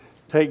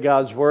take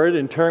God's Word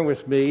and turn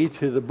with me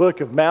to the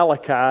book of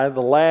Malachi, the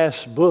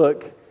last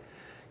book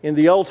in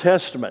the Old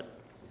Testament.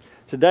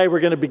 Today we're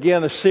going to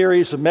begin a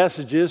series of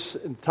messages.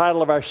 The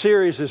title of our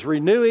series is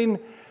Renewing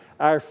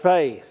Our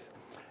Faith.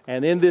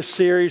 And in this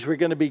series we're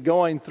going to be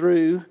going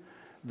through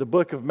the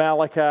book of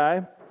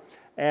Malachi.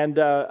 And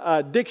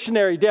a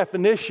dictionary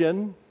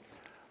definition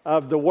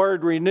of the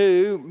word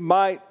renew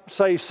might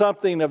say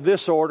something of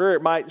this order.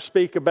 It might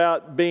speak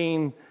about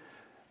being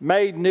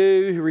made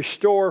new,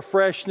 restore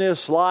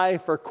freshness,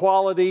 life, or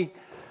quality.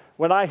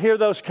 When I hear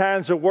those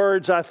kinds of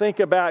words, I think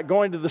about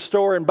going to the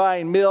store and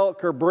buying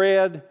milk or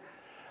bread.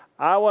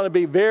 I want to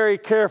be very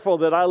careful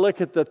that I look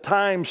at the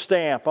time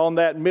stamp on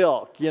that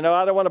milk. You know,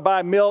 I don't want to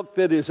buy milk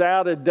that is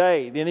out of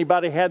date.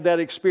 Anybody had that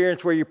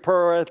experience where you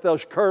purr at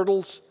those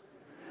curdles?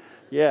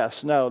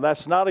 Yes, no,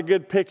 that's not a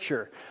good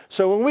picture.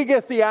 So when we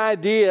get the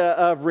idea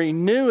of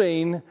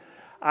renewing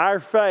our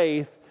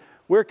faith,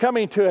 we're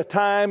coming to a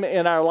time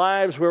in our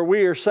lives where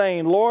we are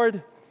saying,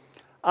 Lord,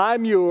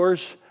 I'm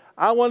yours.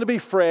 I want to be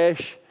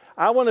fresh.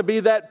 I want to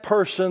be that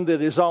person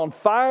that is on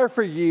fire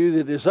for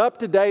you, that is up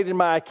to date in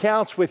my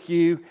accounts with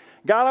you.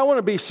 God, I want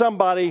to be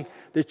somebody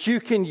that you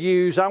can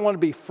use. I want to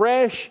be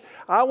fresh.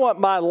 I want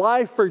my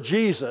life for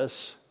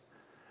Jesus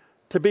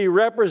to be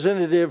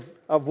representative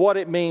of what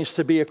it means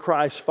to be a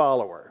Christ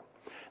follower.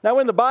 Now,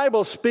 when the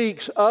Bible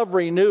speaks of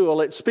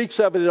renewal, it speaks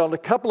of it on a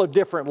couple of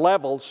different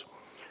levels.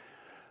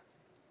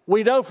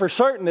 We know for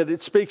certain that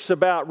it speaks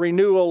about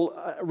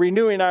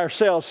renewing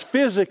ourselves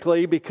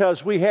physically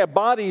because we have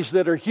bodies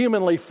that are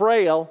humanly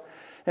frail,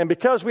 and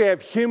because we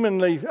have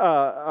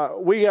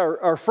we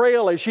are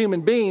frail as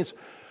human beings,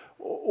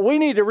 we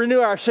need to renew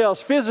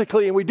ourselves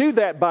physically, and we do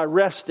that by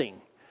resting.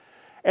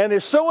 And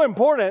it's so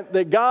important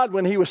that God,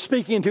 when He was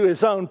speaking to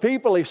His own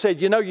people, He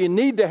said, you know, you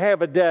need to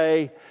have a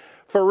day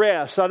for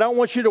rest. I don't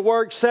want you to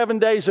work 7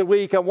 days a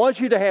week. I want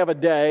you to have a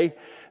day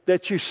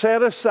that you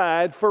set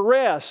aside for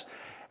rest.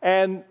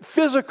 And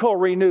physical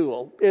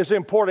renewal is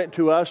important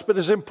to us, but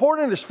as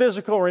important as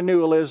physical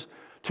renewal is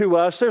to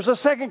us, there's a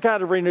second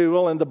kind of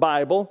renewal in the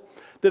Bible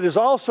that is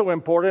also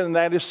important, and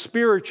that is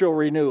spiritual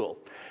renewal.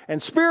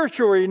 And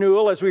spiritual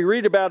renewal, as we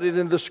read about it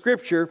in the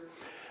Scripture,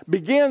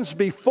 begins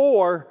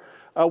before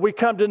we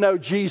come to know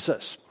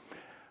Jesus.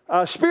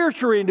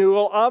 Spiritual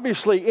renewal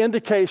obviously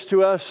indicates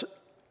to us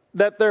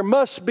that there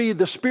must be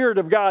the Spirit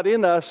of God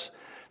in us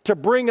to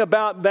bring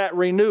about that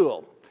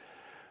renewal.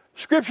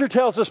 Scripture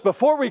tells us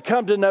before we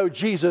come to know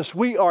Jesus,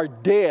 we are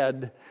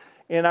dead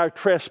in our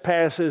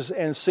trespasses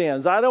and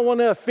sins. I don't want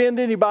to offend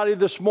anybody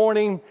this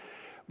morning,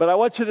 but I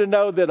want you to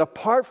know that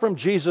apart from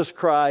Jesus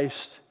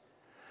Christ,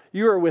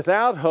 you are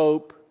without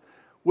hope,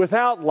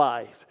 without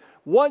life.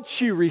 Once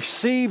you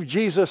receive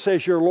Jesus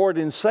as your Lord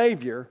and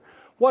Savior,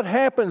 what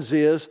happens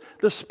is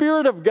the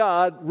Spirit of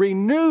God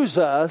renews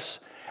us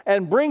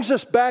and brings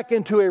us back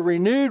into a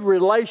renewed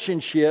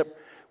relationship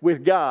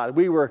with God.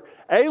 We were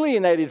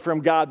alienated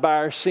from God by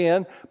our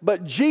sin,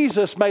 but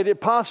Jesus made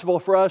it possible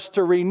for us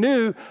to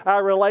renew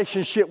our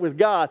relationship with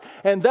God.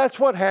 And that's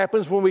what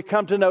happens when we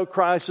come to know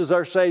Christ as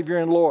our Savior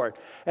and Lord.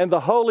 And the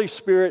Holy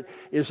Spirit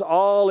is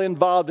all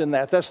involved in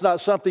that. That's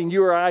not something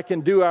you or I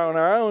can do on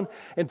our own.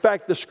 In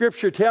fact, the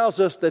Scripture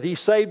tells us that He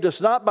saved us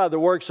not by the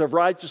works of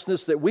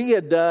righteousness that we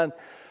had done,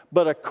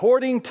 but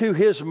according to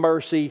His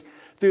mercy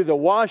through the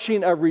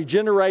washing of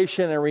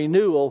regeneration and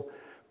renewal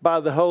by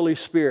the Holy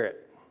Spirit.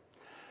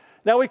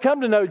 Now we come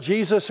to know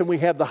Jesus and we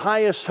have the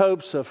highest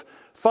hopes of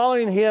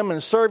following Him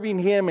and serving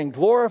Him and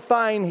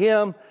glorifying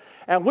Him.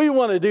 And we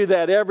want to do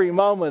that every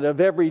moment of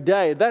every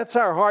day. That's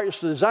our heart's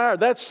desire.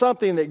 That's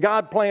something that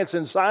God plants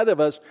inside of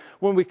us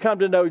when we come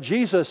to know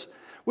Jesus.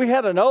 We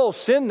had an old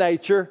sin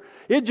nature.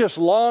 It just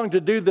longed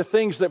to do the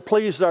things that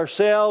pleased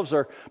ourselves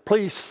or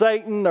pleased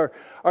Satan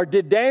or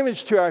did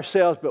damage to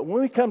ourselves. But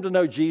when we come to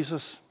know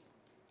Jesus,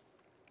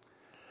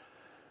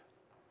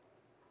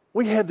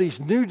 we have these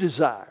new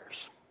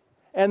desires.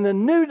 And the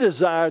new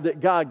desire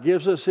that God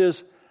gives us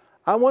is,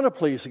 I want to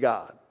please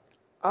God.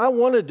 I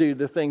want to do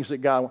the things that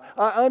God wants.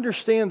 I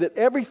understand that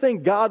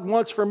everything God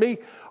wants for me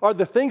are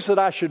the things that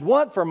I should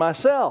want for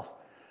myself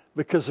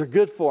because they're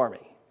good for me.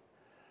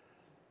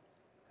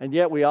 And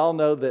yet we all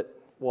know that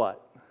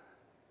what?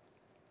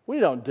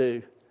 We don't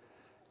do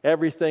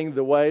everything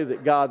the way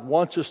that God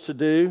wants us to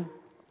do.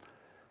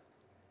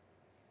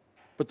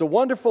 But the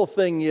wonderful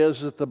thing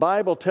is that the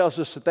Bible tells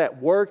us that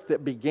that work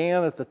that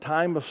began at the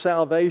time of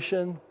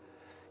salvation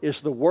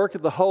is the work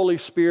of the Holy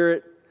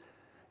Spirit.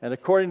 And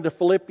according to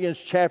Philippians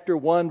chapter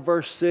 1,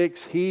 verse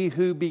 6, He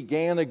who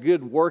began a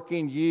good work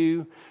in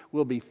you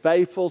will be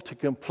faithful to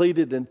complete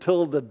it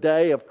until the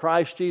day of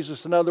Christ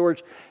Jesus. In other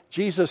words,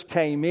 Jesus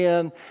came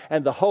in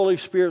and the Holy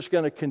Spirit's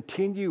going to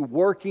continue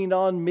working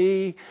on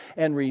me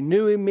and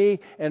renewing me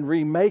and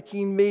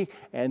remaking me.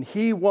 And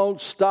He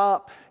won't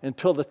stop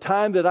until the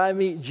time that I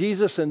meet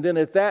Jesus. And then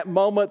at that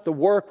moment, the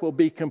work will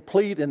be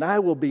complete and I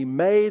will be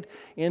made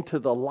into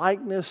the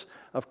likeness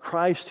of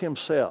Christ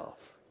Himself.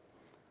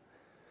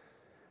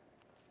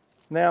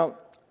 Now,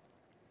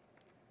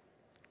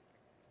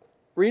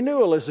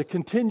 renewal is a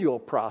continual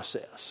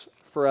process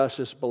for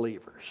us as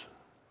believers.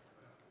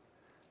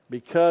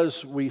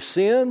 because we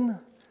sin,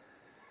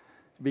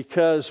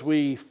 because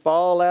we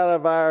fall out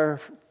of our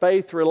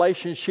faith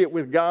relationship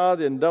with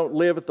God and don't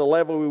live at the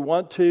level we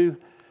want to.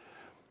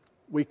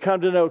 We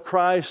come to know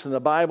Christ, and the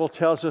Bible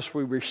tells us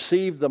we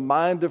receive the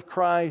mind of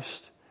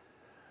Christ.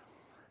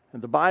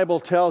 And the Bible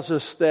tells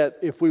us that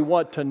if we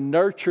want to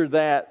nurture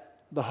that,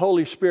 the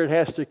Holy Spirit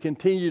has to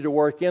continue to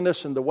work in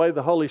us, and the way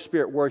the Holy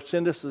Spirit works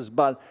in us is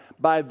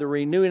by the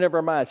renewing of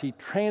our minds. He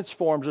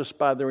transforms us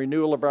by the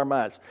renewal of our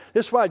minds.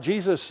 This is why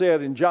Jesus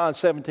said in John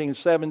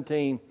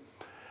 17:17,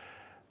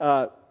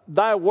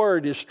 thy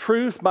word is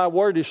truth, my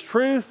word is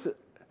truth.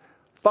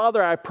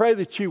 Father, I pray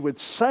that you would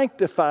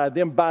sanctify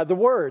them by the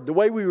word. The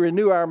way we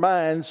renew our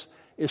minds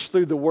is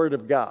through the word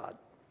of God.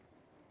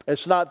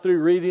 It's not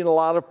through reading a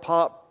lot of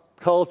pop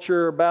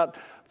culture, about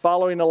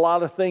following a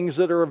lot of things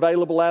that are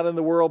available out in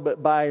the world,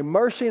 but by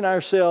immersing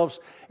ourselves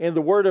in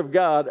the word of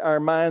God, our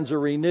minds are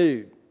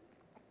renewed.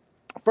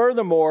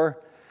 Furthermore,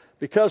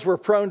 because we're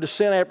prone to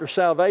sin after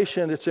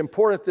salvation, it's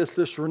important that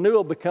this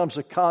renewal becomes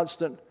a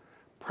constant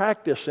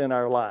practice in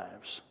our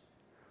lives.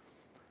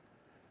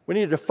 We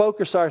need to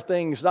focus our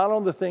things not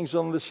on the things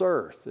on this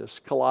earth,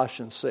 as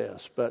Colossians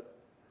says, but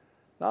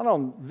not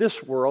on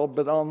this world,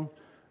 but on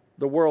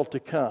the world to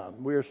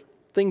come. We're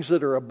things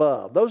that are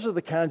above. Those are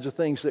the kinds of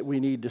things that we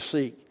need to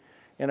seek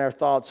in our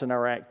thoughts and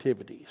our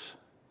activities.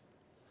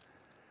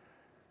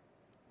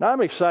 Now,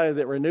 I'm excited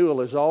that renewal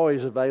is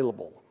always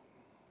available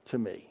to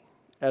me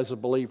as a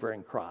believer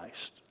in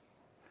Christ.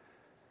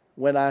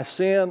 When I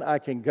sin, I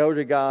can go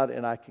to God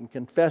and I can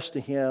confess to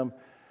Him,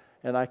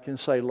 and I can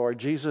say, Lord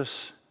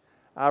Jesus,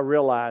 I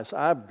realize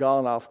I've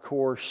gone off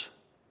course.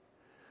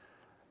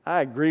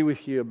 I agree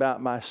with you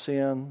about my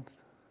sin.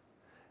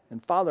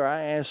 And Father,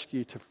 I ask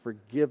you to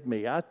forgive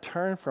me. I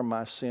turn from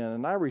my sin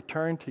and I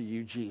return to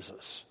you,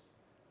 Jesus.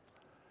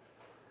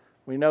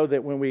 We know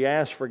that when we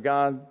ask for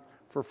God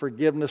for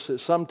forgiveness, that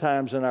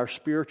sometimes in our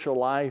spiritual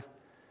life,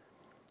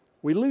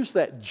 we lose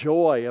that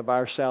joy of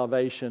our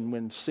salvation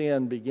when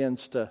sin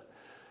begins to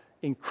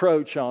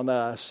encroach on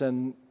us.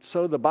 And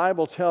so the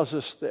Bible tells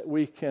us that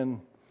we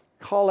can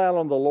call out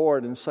on the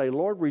Lord and say,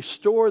 Lord,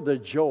 restore the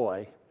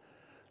joy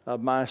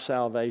of my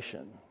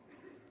salvation.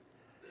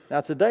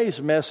 Now,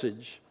 today's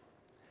message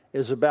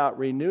is about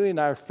renewing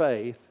our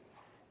faith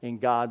in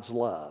God's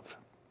love.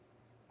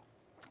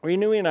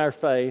 Renewing our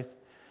faith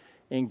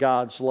in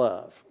God's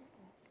love.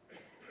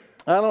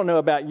 I don't know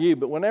about you,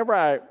 but whenever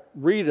I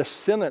read a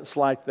sentence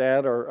like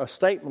that or a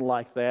statement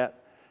like that,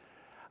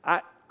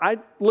 I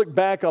look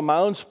back on my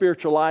own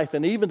spiritual life,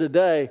 and even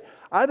today,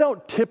 I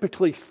don't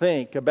typically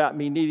think about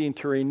me needing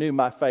to renew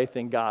my faith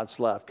in God's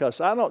love, because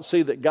I don't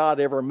see that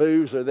God ever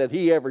moves or that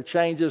He ever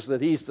changes,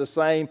 that He's the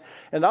same.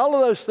 And all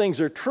of those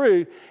things are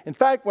true. In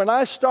fact, when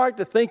I start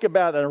to think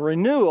about a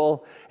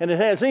renewal, and it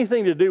has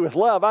anything to do with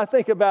love, I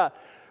think about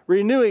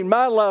renewing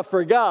my love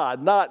for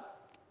God, not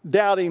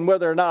doubting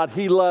whether or not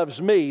He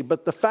loves me.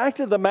 But the fact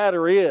of the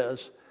matter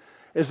is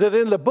that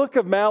in the book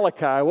of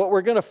Malachi, what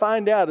we're going to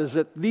find out is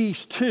that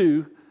these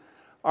two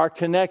are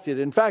connected.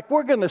 In fact,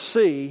 we're going to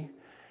see,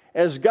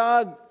 as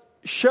God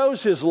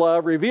shows His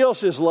love, reveals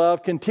His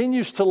love,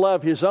 continues to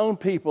love His own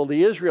people,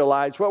 the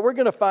Israelites, what we're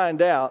going to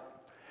find out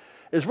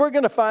is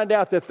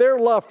that their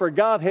love for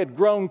God had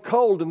grown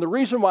cold. And the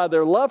reason why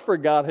their love for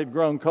God had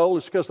grown cold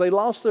is because they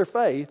lost their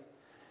faith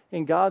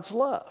in God's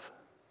love.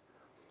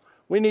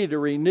 We need to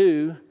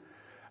renew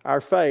our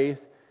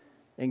faith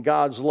in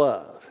God's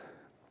love.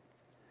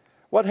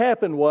 What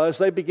happened was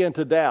they began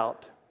to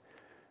doubt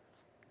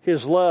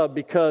His love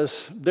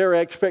because their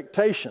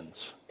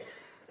expectations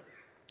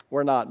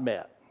were not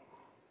met.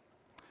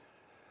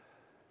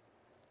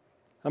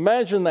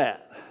 Imagine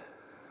that.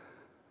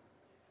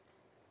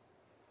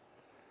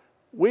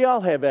 We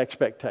all have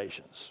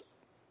expectations.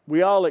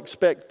 We all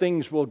expect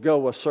things will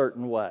go a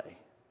certain way.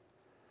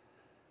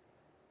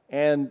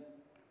 And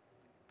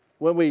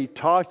when we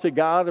talk to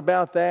God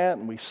about that,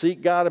 and we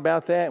seek God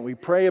about that, and we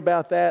pray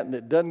about that, and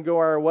it doesn't go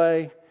our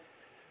way,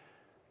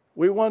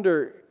 we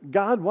wonder,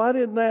 God, why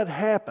didn't that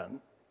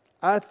happen?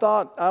 I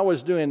thought I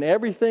was doing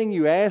everything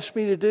you asked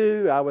me to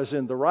do. I was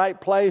in the right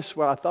place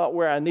where I thought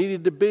where I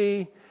needed to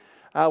be.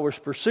 I was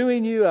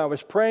pursuing you. I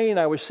was praying.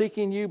 I was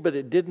seeking you, but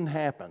it didn't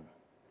happen.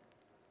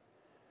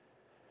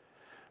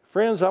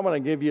 Friends, I want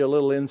to give you a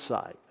little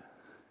insight.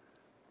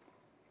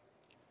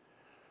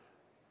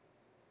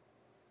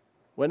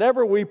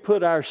 Whenever we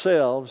put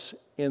ourselves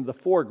in the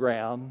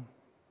foreground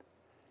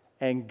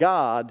and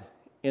God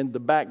in the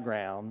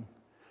background,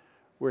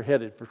 we're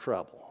headed for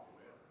trouble.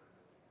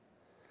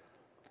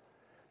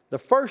 The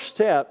first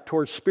step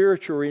towards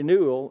spiritual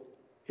renewal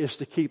is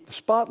to keep the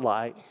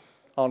spotlight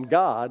on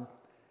God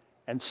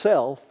and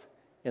self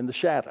in the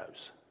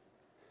shadows.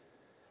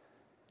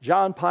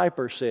 John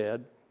Piper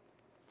said,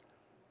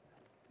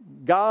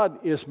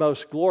 God is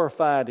most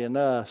glorified in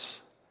us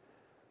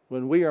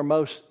when we are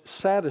most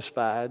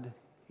satisfied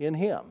in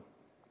Him.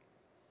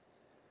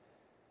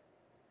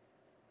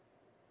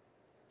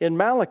 In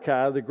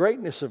Malachi, the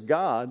greatness of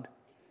God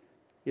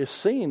is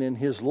seen in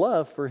His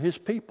love for His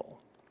people.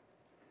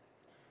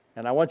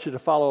 And I want you to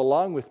follow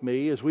along with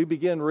me as we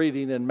begin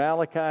reading in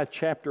Malachi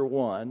chapter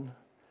 1,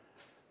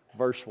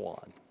 verse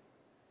 1.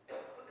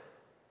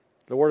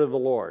 The word of the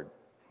Lord.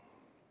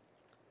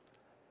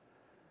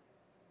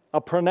 A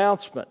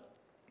pronouncement.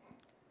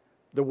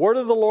 The word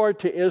of the Lord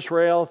to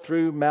Israel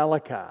through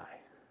Malachi.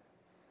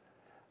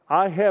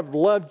 I have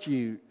loved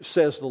you,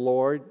 says the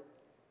Lord.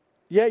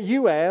 Yet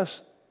you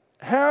ask,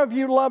 how have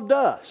you loved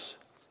us?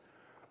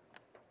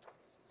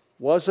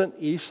 Wasn't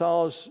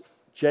Esau's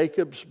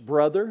Jacob's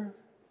brother?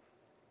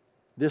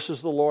 This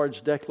is the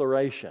Lord's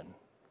declaration.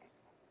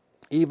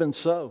 Even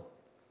so,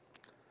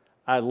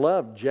 I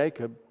loved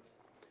Jacob,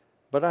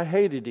 but I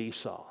hated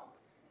Esau.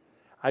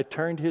 I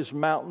turned his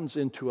mountains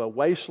into a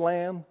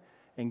wasteland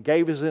and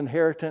gave his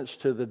inheritance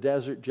to the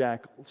desert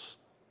jackals.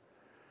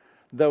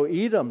 Though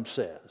Edom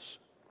says,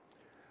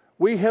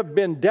 we have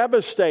been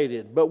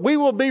devastated, but we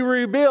will be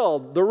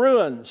rebuilt, the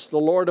ruins. The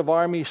Lord of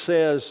armies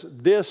says,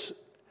 this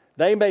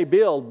they may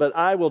build, but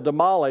I will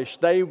demolish.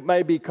 They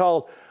may be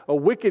called a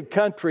wicked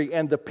country,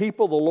 and the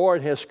people the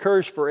Lord has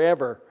cursed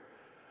forever.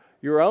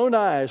 Your own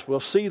eyes will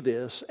see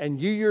this,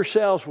 and you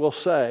yourselves will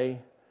say,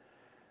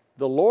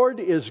 the Lord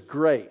is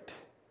great,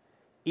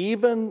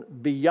 even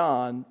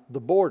beyond the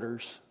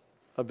borders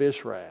of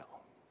Israel.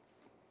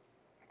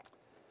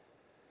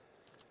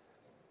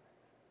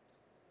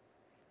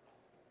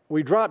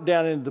 We drop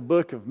down into the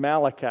book of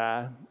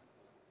Malachi,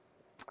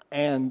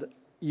 and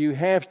you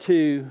have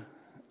to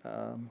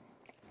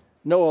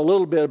know a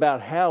little bit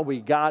about how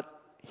we got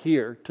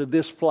here to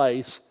this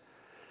place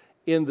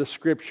in the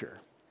Scripture.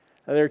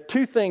 Now, there are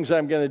two things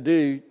I'm going to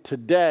do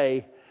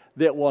today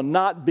that will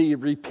not be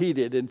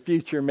repeated in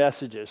future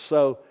messages.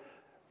 So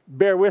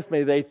bear with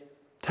me. They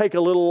take a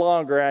little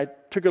longer. I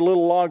took a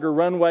little longer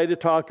runway to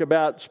talk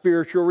about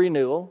spiritual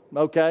renewal,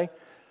 okay?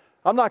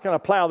 I'm not going to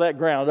plow that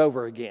ground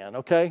over again,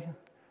 okay?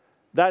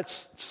 That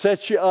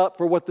sets you up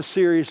for what the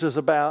series is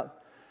about.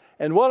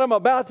 And what I'm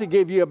about to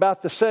give you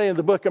about the setting of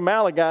the book of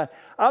Malachi,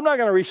 I'm not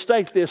going to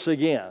restate this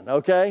again,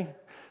 okay?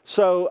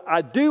 So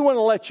I do want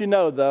to let you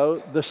know,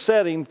 though, the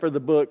setting for the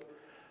book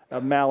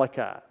of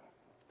Malachi.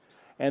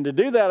 And to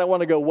do that, I want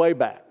to go way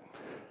back.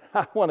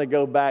 I want to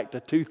go back to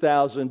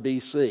 2000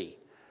 BC.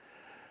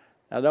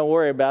 Now, don't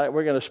worry about it.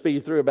 We're going to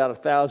speed through about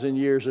 1,000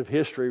 years of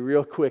history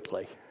real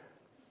quickly.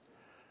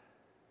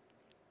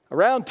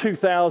 Around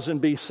 2000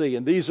 BC,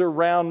 and these are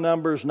round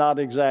numbers, not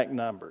exact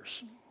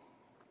numbers,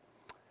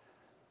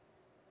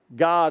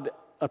 God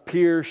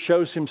appears,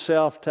 shows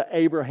himself to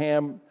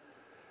Abraham,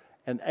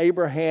 and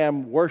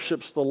Abraham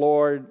worships the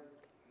Lord,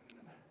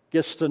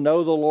 gets to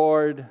know the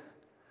Lord,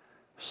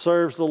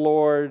 serves the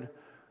Lord,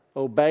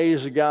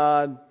 obeys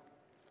God,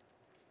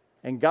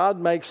 and God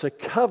makes a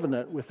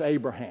covenant with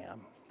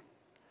Abraham.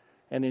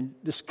 And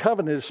this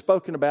covenant is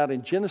spoken about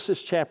in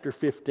Genesis chapter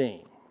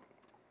 15.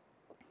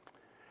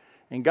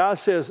 And God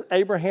says,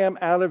 Abraham,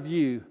 out of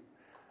you,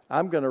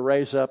 I'm going to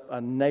raise up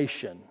a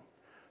nation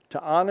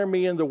to honor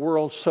me in the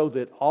world so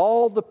that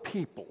all the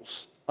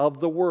peoples of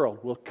the world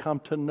will come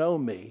to know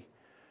me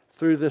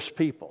through this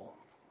people.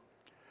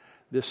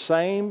 This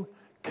same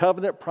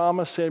covenant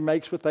promise he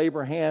makes with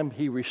Abraham,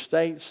 he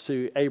restates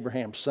to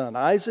Abraham's son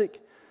Isaac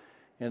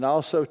and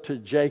also to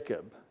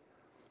Jacob.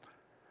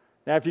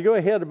 Now, if you go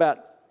ahead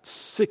about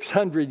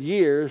 600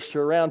 years to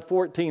around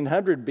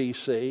 1400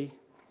 BC,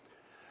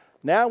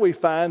 now we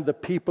find the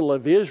people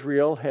of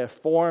Israel have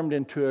formed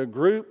into a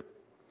group,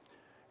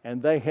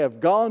 and they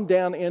have gone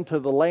down into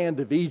the land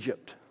of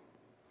Egypt.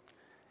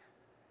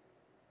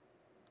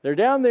 They're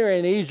down there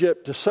in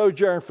Egypt to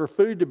sojourn for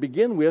food to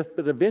begin with,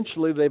 but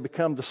eventually they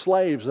become the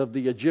slaves of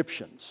the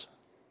Egyptians.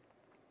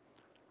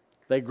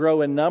 They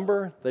grow in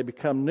number, they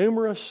become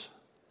numerous,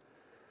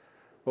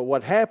 but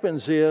what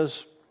happens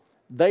is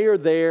they are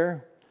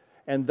there,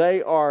 and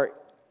they are,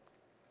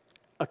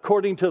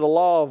 according to the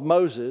law of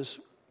Moses,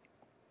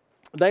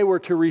 they were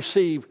to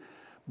receive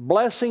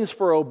blessings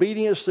for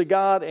obedience to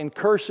God and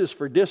curses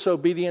for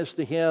disobedience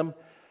to Him.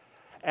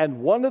 And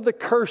one of the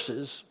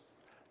curses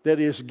that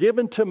is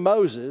given to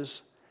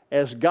Moses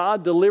as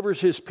God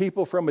delivers His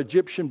people from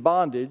Egyptian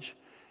bondage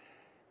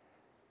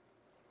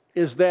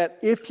is that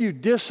if you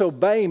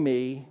disobey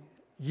me,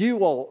 you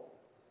will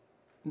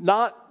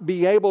not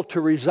be able to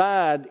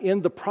reside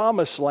in the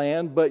promised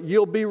land, but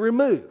you'll be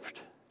removed.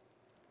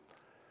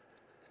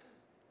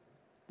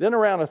 Then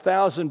around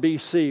 1000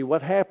 BC,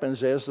 what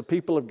happens is the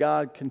people of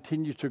God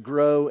continue to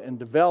grow and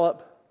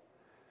develop.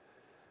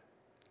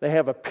 They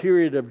have a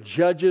period of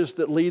judges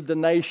that lead the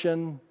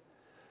nation.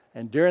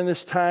 And during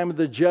this time of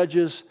the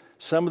judges,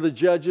 some of the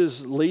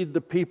judges lead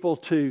the people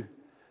to,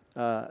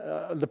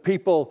 the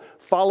people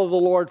follow the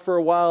Lord for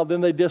a while,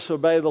 then they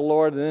disobey the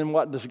Lord, and then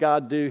what does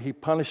God do? He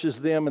punishes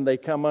them, and they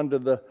come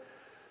under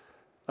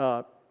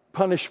the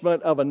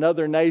punishment of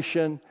another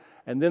nation.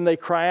 And then they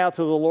cry out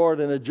to the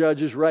Lord, and the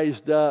judge is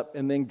raised up,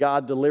 and then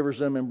God delivers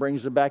them and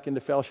brings them back into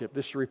fellowship.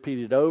 This is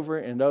repeated over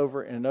and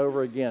over and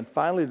over again.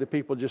 Finally, the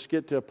people just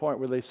get to a point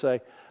where they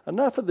say,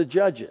 enough of the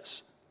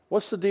judges.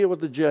 What's the deal with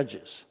the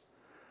judges?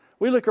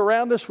 We look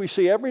around us, we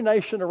see every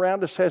nation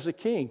around us has a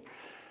king.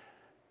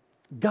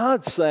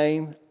 God's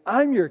saying,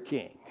 I'm your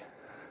king.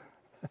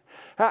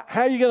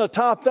 How are you going to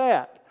top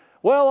that?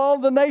 Well, all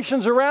the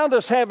nations around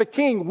us have a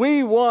king.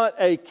 We want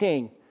a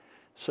king.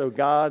 So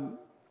God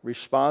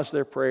responds to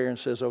their prayer and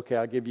says, okay,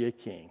 I'll give you a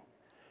king.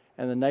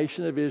 And the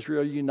nation of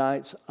Israel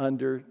unites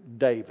under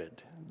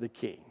David, the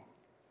king.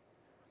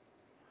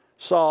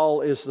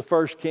 Saul is the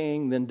first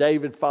king, then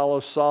David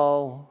follows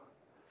Saul,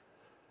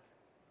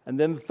 and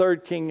then the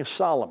third king is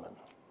Solomon.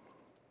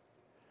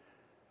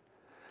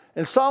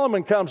 And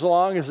Solomon comes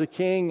along as a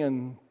king,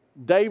 and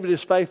David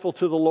is faithful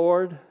to the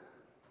Lord.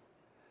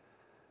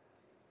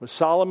 But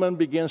Solomon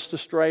begins to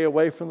stray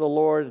away from the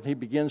Lord, and he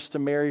begins to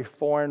marry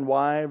foreign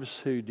wives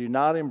who do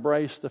not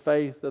embrace the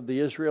faith of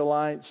the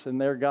Israelites and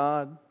their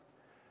God.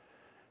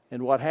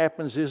 And what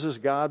happens is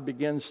God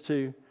begins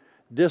to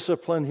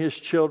discipline his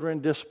children,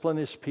 discipline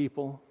his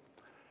people.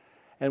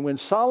 And when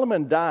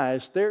Solomon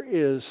dies, there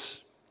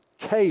is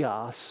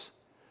chaos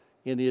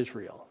in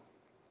Israel.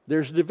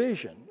 There's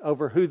division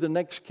over who the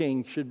next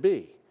king should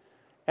be.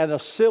 And a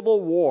civil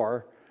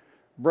war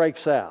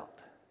breaks out.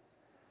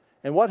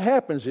 And what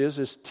happens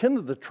is 10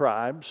 of the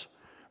tribes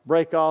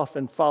break off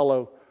and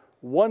follow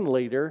one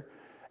leader,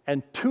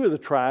 and 2 of the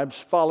tribes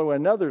follow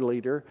another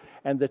leader,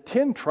 and the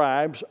 10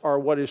 tribes are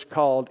what is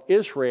called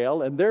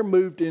Israel, and they're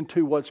moved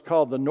into what's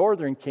called the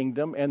northern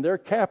kingdom, and their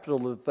capital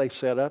that they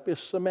set up is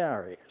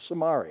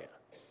Samaria.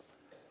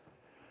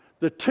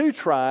 The 2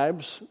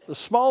 tribes, the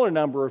smaller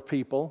number of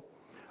people,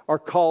 are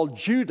called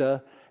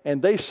Judah,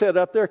 and they set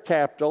up their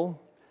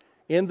capital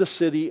in the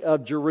city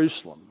of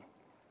Jerusalem.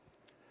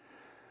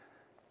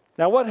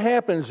 Now what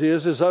happens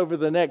is over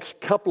the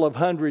next couple of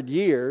hundred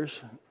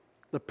years,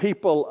 the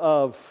people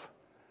of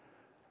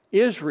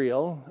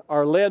Israel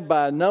are led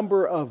by a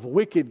number of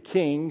wicked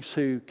kings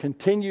who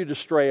continue to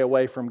stray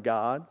away from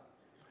God.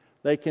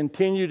 They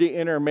continue to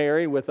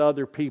intermarry with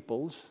other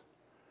peoples.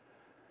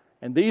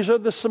 And these are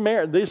this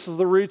is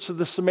the roots of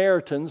the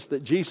Samaritans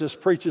that Jesus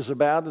preaches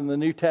about in the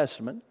New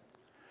Testament.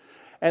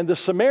 And the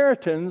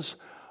Samaritans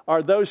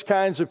are those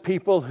kinds of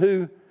people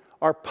who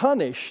are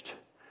punished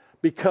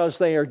because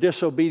they are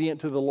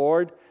disobedient to the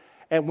Lord.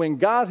 And when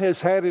God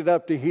has had it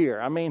up to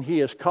here, He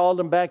has called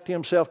them back to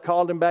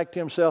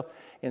Himself.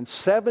 In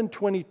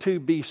 722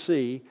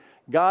 BC,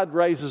 God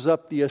raises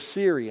up the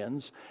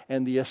Assyrians,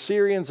 and the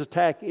Assyrians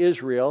attack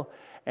Israel,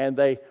 and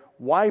they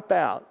wipe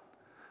out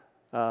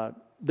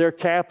their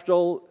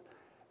capital,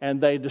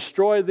 and they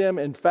destroy them.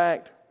 In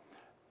fact,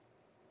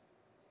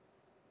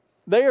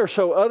 they are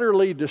so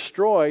utterly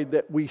destroyed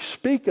that we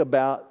speak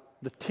about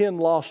the 10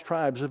 lost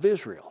tribes of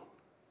Israel.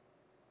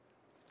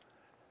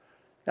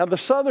 Now, the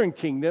southern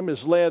kingdom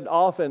is led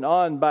off and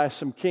on by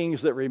some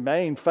kings that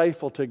remain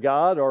faithful to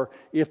God, or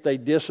if they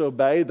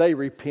disobey, they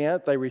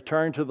repent, they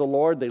return to the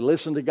Lord, they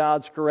listen to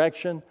God's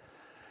correction.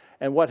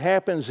 And what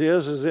happens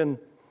is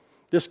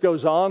this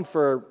goes on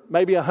for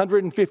maybe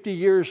 150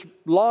 years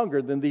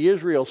longer than the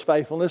Israel's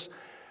faithfulness.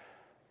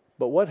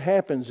 But what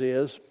happens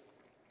is,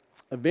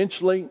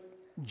 eventually,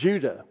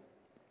 Judah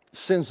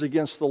sins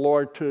against the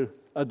Lord to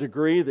a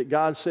degree that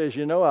God says,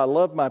 I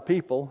love my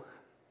people,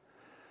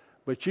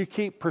 but you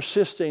keep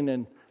persisting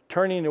and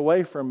turning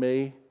away from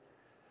me.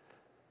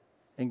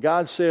 And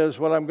God says,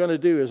 what I'm going to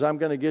do is I'm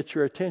going to get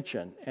your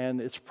attention.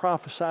 And it's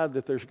prophesied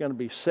that there's going to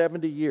be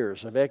 70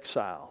 years of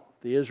exile.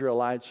 The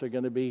Israelites are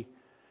going to be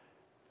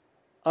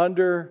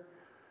under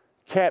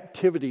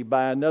captivity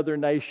by another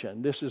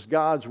nation. This is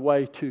God's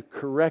way to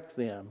correct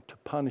them, to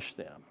punish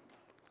them.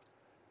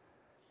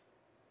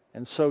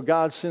 And so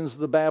God sends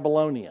the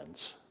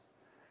Babylonians.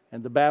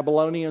 And the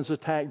Babylonians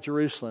attack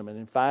Jerusalem. And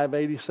in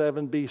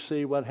 587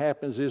 BC, what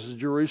happens is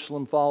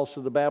Jerusalem falls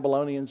to the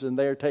Babylonians and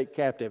they are taken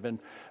captive. And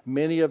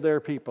many of their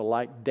people,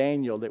 like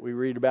Daniel that we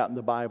read about in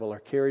the Bible,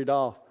 are carried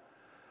off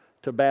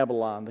to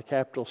Babylon, the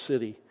capital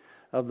city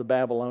of the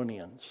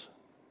Babylonians.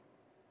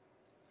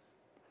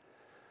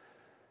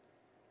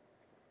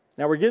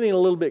 Now we're getting a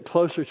little bit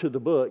closer to the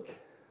book.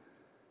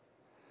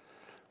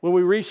 When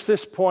we reach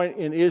this point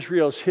in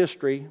Israel's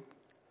history,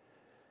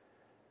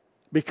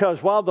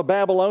 because while the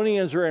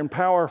Babylonians are in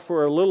power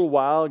for a little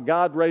while,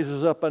 God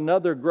raises up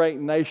another great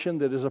nation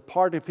that is a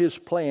part of His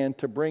plan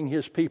to bring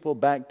His people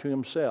back to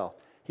Himself.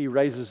 He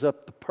raises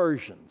up the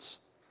Persians.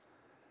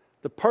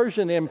 The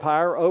Persian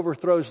Empire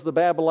overthrows the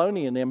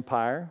Babylonian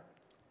Empire.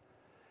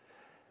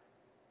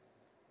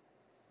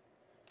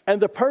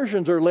 And the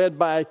Persians are led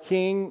by a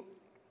king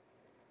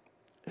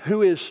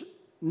who is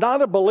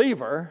not a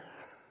believer,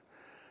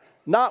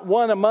 not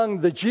one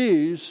among the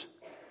Jews,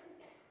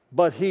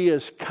 but he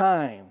is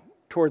kind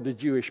toward the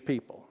Jewish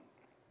people.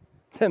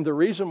 And the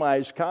reason why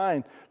he's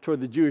kind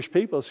toward the Jewish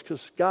people is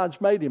because God's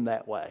made him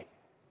that way.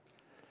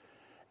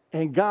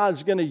 And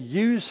God's going to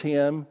use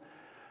him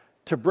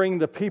to bring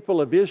the people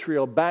of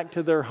Israel back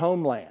to their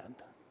homeland.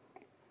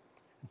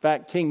 In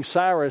fact, King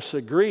Cyrus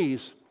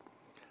agrees,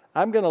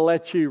 I'm going to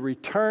let you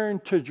return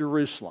to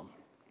Jerusalem.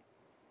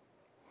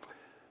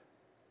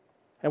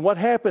 And what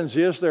happens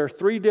is there are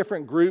 3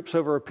 different groups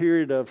over a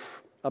period of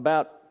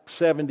about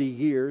 70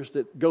 years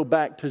that go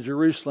back to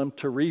Jerusalem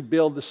to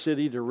rebuild the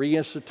city, to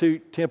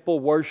reinstitute temple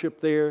worship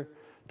there,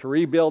 to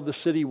rebuild the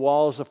city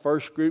walls. The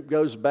first group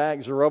goes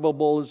back.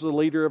 Zerubbabel is the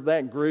leader of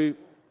that group.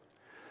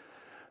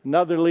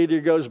 Another leader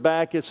goes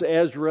back. It's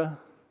Ezra.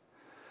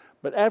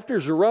 But after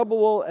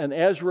Zerubbabel and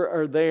Ezra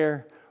are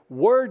there,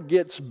 word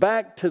gets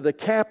back to the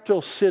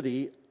capital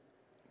city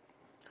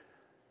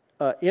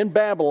in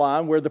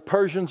Babylon, where the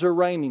Persians are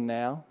reigning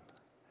now.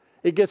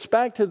 It gets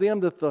back to them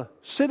that the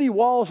city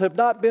walls have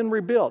not been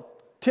rebuilt.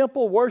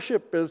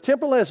 The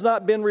temple has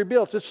not been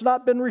rebuilt. It's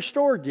not been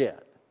restored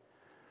yet.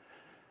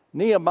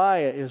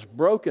 Nehemiah is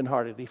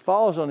brokenhearted. He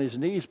falls on his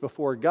knees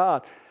before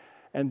God.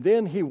 And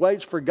then he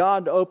waits for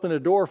God to open a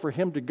door for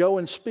him to go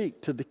and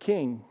speak to the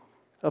king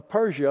of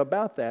Persia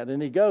about that.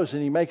 And he goes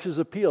and he makes his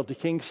appeal to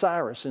King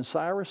Cyrus. And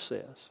Cyrus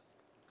says,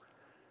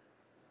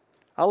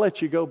 I'll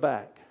let you go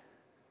back.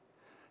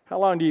 How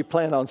long do you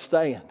plan on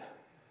staying?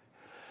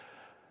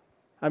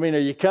 I mean, are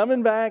you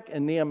coming back?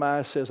 And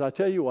Nehemiah says, I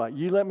tell you what,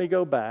 you let me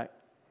go back,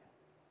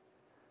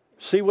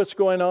 see what's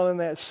going on in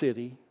that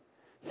city,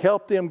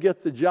 help them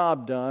get the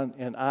job done,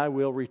 and I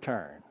will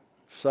return.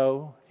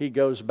 So he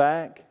goes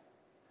back.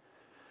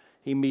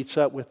 He meets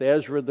up with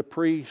Ezra the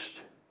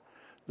priest.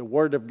 The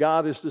Word of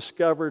God is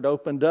discovered,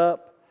 opened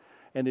up,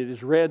 and it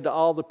is read to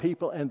all the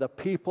people, and the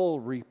people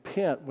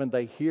repent when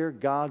they hear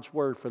God's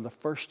Word for the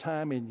first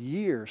time in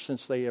years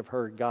since they have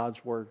heard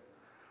God's Word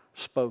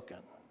spoken.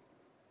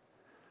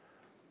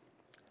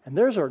 And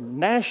there's a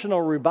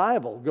national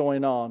revival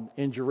going on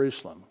in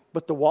Jerusalem.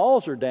 But the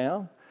walls are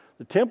down.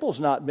 The temple's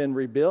not been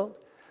rebuilt.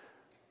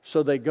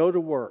 So they go to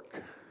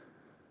work.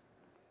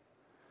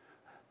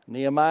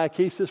 Nehemiah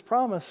keeps his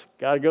promise.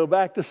 Got to go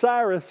back to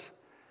Cyrus.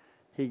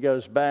 He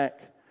goes back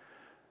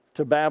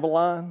to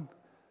Babylon.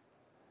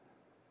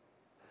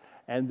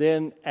 And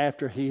then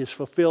after he has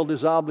fulfilled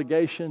his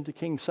obligation to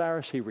King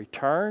Cyrus, he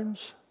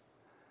returns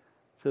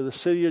to the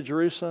city of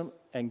Jerusalem.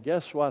 And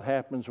guess what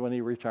happens when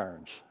he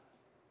returns?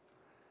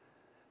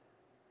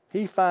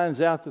 He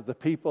finds out that the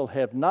people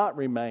have not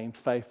remained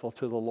faithful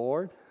to the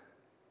Lord.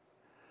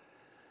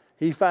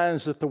 He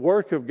finds that the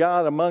work of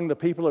God among the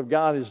people of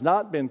God has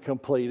not been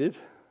completed.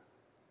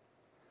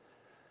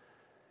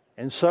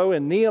 And so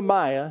in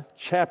Nehemiah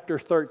chapter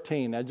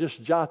 13, now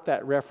just jot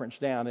that reference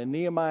down. In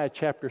Nehemiah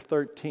chapter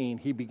 13,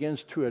 he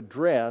begins to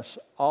address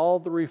all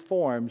the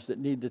reforms that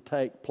need to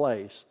take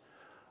place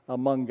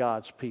among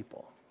God's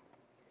people.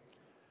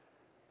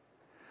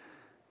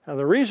 Now,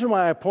 the reason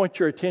why I point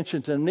your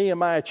attention to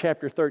Nehemiah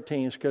chapter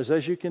 13 is because,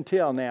 as you can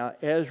tell now,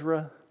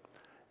 Ezra,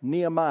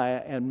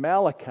 Nehemiah, and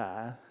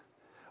Malachi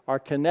are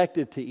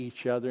connected to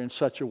each other in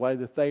such a way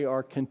that they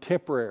are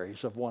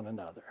contemporaries of one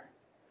another.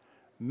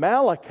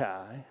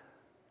 Malachi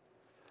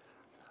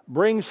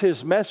brings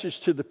his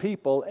message to the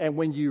people, and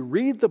when you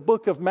read the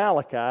book of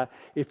Malachi,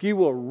 if you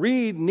will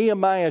read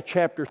Nehemiah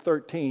chapter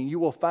 13, you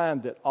will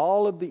find that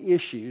all of the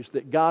issues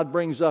that God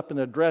brings up and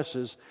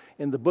addresses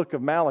in the book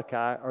of Malachi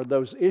are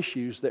those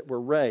issues that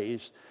were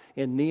raised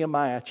in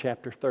Nehemiah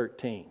chapter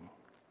 13.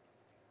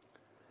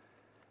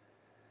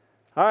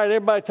 All right,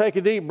 everybody take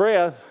a deep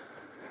breath.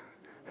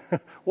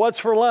 What's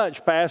for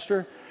lunch,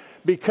 Pastor?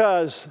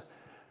 Because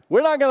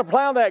we're not going to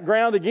plow that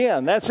ground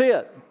again. That's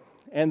it.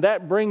 And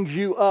that brings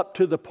you up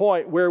to the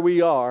point where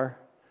we are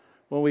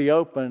when we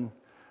open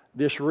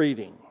this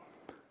reading.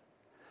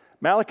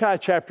 Malachi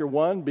chapter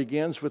 1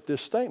 begins with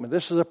this statement.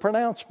 This is a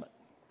pronouncement.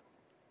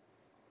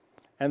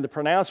 And the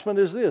pronouncement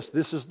is this.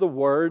 This is the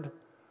word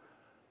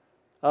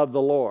of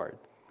the Lord.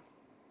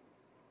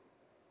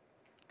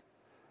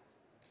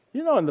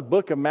 You know, in the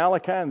book of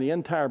Malachi, in the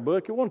entire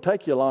book, it won't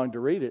take you long to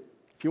read it.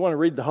 If you want to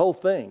read the whole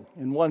thing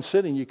in one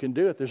sitting, you can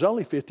do it. There's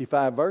only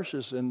 55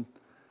 verses in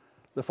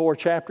the 4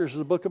 chapters of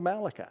the book of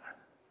Malachi.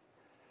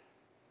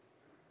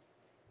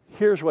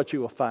 Here's what you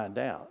will find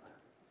out.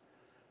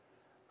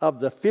 Of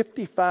the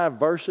 55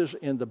 verses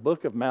in the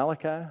book of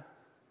Malachi,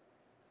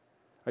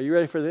 are you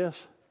ready for this?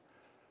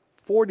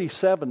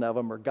 47 of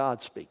them are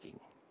God speaking.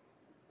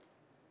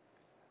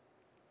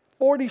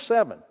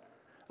 47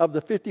 of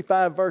the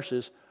 55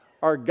 verses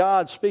are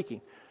God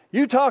speaking.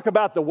 You talk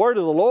about the word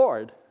of the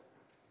Lord.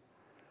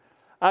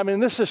 I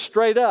mean, this is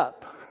straight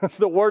up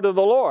the word of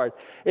the Lord.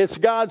 It's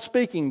God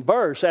speaking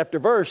verse after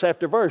verse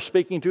after verse,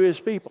 speaking to his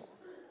people.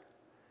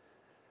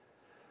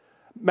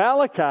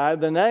 Malachi,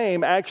 the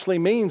name, actually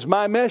means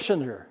my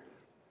messenger.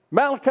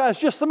 Malachi is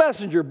just the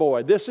messenger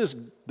boy. This is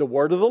the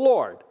word of the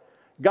Lord.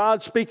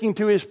 God speaking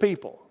to his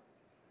people.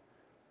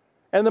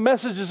 And the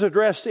message is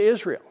addressed to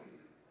Israel.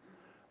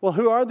 Well,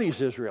 who are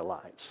these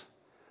Israelites?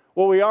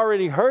 Well, we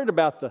already heard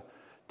about the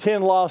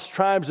 10 lost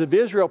tribes of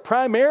Israel.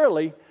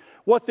 Primarily,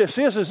 what this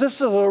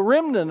is a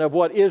remnant of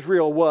what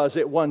Israel was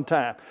at one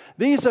time.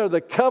 These are the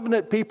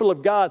covenant people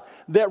of God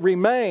that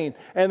remain,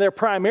 and they're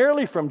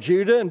primarily from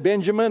Judah and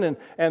Benjamin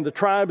and the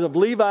tribes of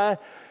Levi,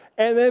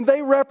 and then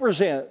they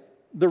represent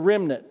the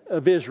remnant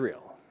of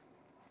Israel.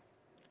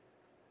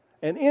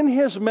 And in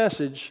his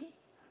message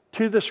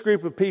to this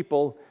group of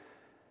people,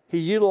 he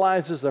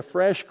utilizes a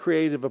fresh,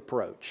 creative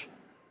approach.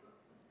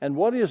 And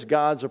what is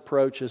God's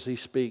approach as he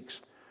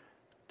speaks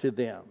to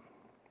them?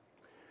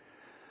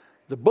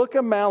 The book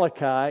of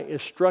Malachi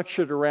is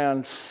structured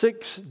around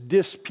 6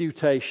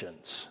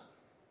 disputations.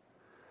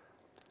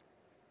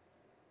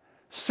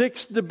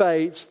 6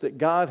 debates that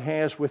God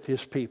has with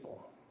His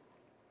people.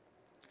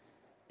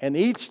 And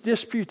each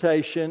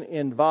disputation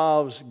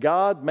involves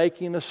God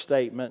making a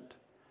statement,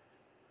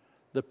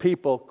 the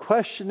people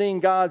questioning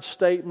God's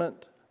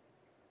statement,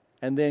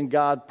 and then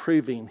God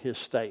proving His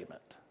statement.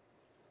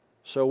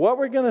 So what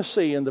we're going to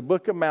see in the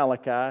book of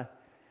Malachi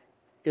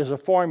is a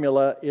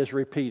formula is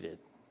repeated.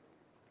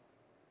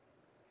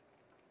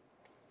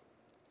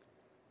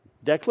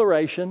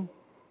 Declaration,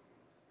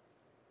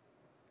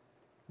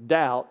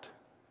 doubt,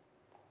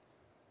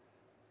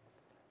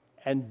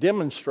 and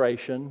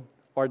demonstration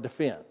or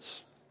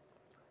defense.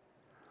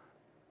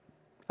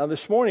 Now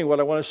this morning what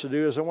I want us to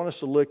do is I want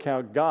us to look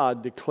how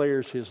God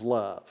declares His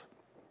love.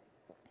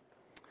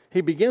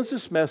 He begins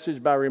this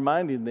message by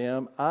reminding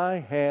them,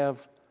 I have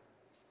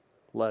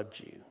loved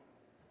you.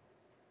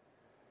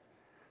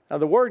 Now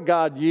the word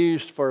God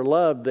used for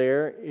love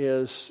there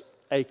is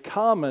a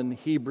common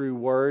Hebrew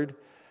word.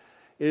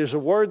 It is a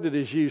word that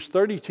is used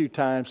 32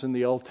 times in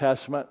the Old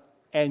Testament,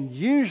 and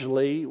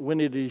usually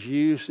when it is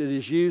used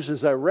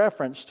as a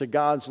reference to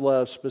God's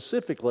love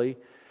specifically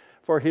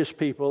for His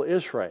people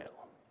Israel.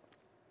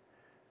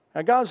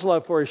 Now God's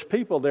love for His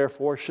people,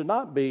 therefore, should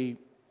not be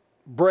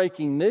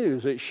breaking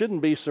news. It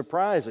shouldn't be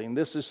surprising.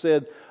 This is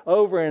said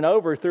over and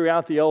over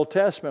throughout the Old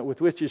Testament,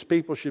 with which His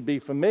people should be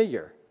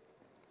familiar.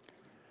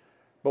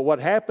 But what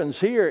happens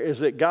here is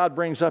that God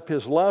brings up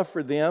His love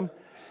for them,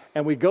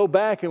 and we go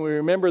back and we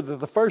remember that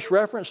the first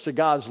reference to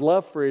God's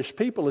love for His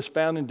people is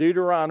found in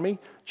Deuteronomy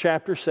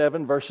chapter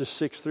 7, verses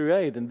 6 through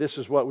 8. And this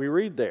is what we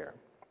read there.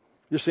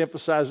 This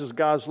emphasizes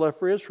God's love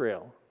for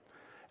Israel.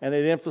 And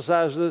it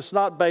emphasizes it's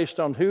not based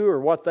on who or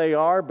what they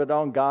are, but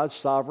on God's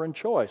sovereign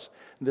choice.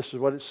 And this is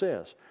what it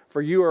says.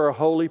 For you are a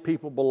holy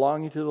people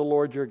belonging to the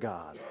Lord your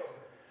God.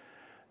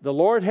 The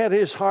Lord had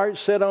His heart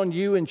set on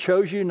you and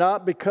chose you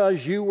not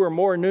because you were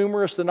more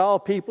numerous than all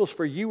peoples,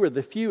 for you were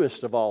the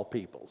fewest of all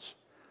peoples,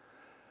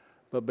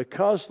 but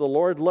because the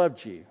Lord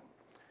loved you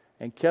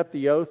and kept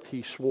the oath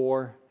He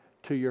swore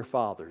to your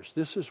fathers.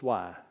 This is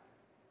why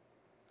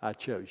I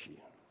chose you.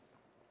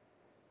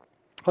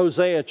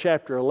 Hosea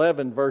chapter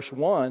 11, verse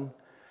 1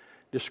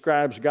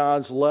 describes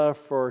God's love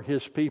for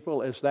His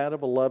people as that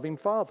of a loving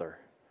father.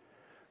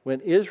 When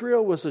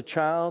Israel was a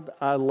child,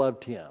 I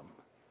loved him,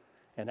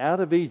 and out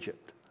of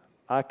Egypt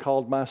I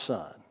called my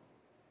son.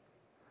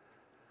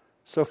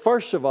 So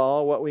first of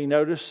all, what we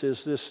notice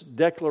is this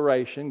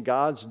declaration,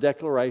 God's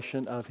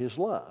declaration of His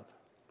love.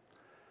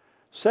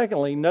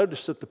 Secondly,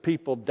 notice that the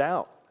people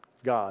doubt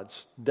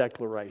God's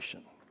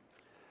declaration.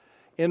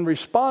 In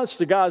response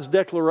to God's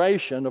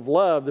declaration of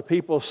love, the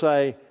people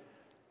say,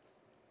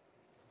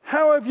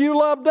 how have you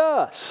loved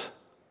us?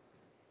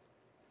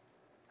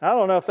 I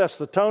don't know if that's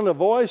the tone of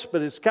voice,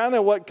 but it's kind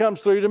of what comes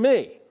through to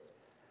me.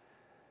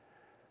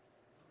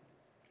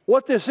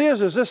 What this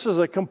is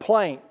a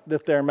complaint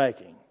that they're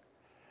making.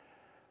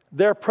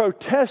 They're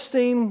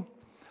protesting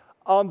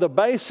on the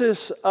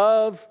basis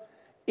of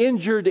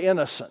injured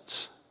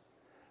innocence.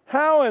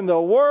 How in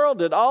the world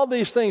did all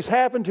these things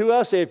happen to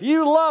us? If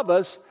you love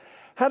us,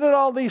 how did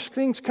all these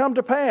things come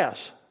to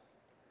pass?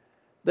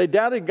 They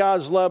doubted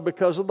God's love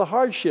because of the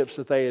hardships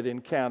that they had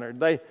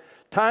encountered.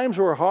 Times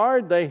were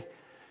hard. They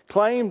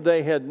claimed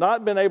they had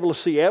not been able to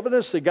see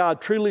evidence that God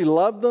truly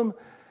loved them.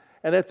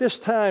 And at this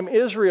time,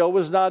 Israel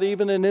was not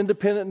even an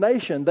independent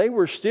nation. They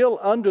were still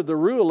under the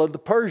rule of the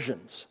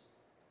Persians.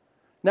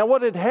 Now,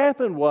 what had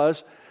happened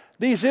was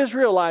these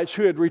Israelites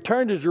who had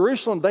returned to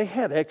Jerusalem, they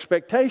had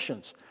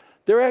expectations.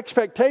 Their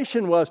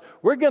expectation was,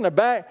 we're going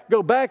to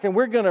go back and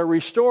we're going to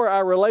restore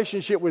our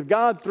relationship with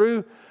God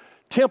through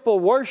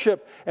temple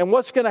worship. And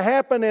what's going to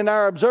happen in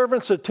our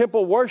observance of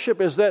temple worship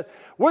is that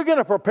we're going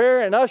to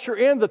prepare and usher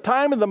in the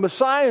time of the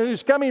Messiah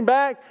who's coming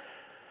back.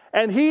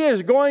 And He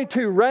is going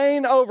to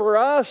reign over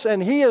us,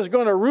 and He is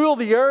going to rule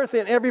the earth,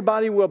 and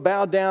everybody will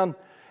bow down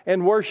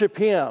and worship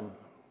Him.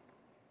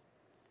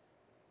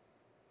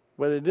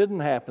 But it didn't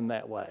happen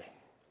that way.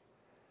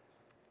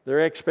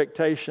 Their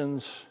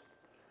expectations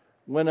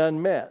went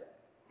unmet.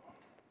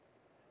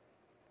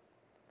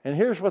 And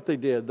here's what they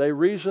did. They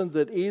reasoned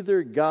that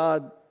either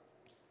God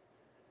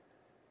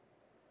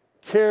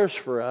cares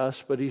for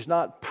us, but He's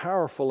not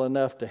powerful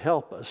enough to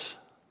help us,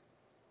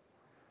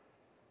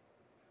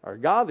 or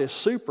God is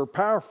super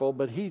powerful,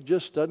 but He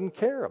just doesn't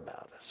care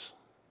about us.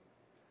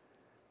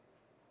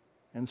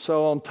 And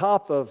so on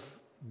top of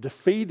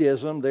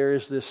defeatism, there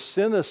is this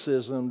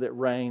cynicism that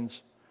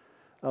reigns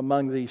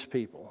among these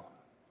people.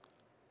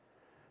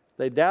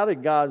 They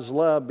doubted God's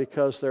love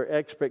because their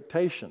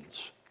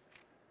expectations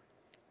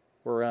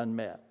were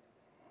unmet.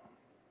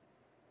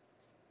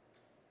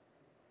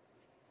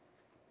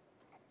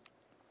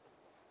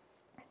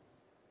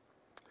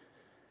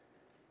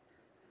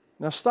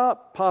 Now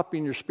stop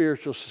popping your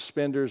spiritual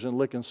suspenders and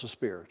looking so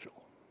spiritual.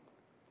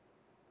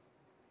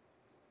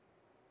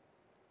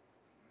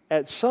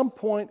 At some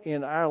point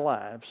in our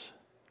lives,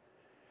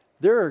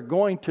 there are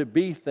going to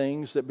be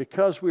things that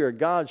because we are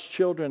God's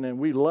children and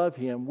we love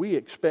Him, we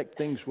expect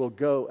things will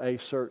go a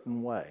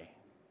certain way.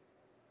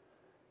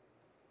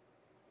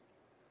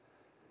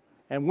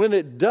 And when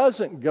it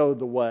doesn't go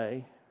the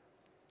way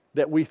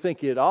that we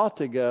think it ought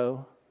to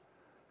go,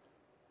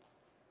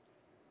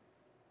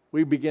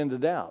 we begin to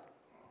doubt.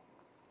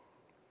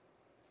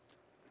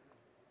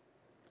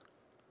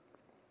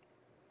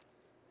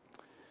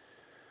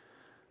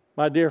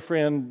 My dear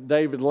friend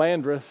David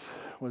Landreth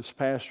was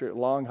pastor at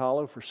Long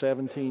Hollow for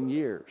 17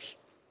 years.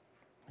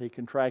 He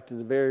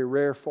contracted a very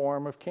rare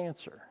form of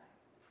cancer.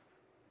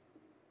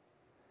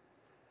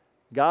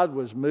 God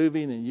was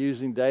moving and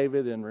using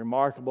David in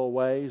remarkable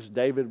ways.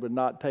 David would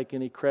not take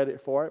any credit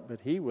for it,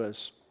 but he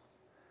was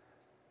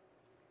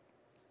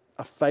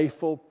a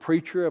faithful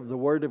preacher of the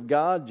Word of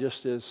God,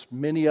 just as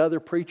many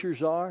other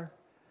preachers are.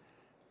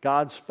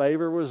 God's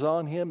favor was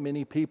on him.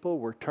 Many people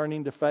were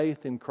turning to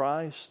faith in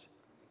Christ.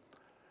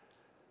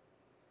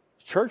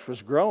 The church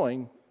was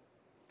growing,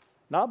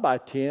 not by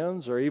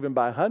tens or even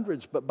by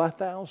hundreds, but by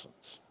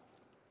thousands.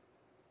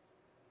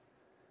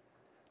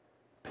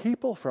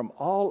 People from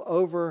all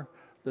over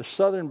the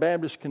Southern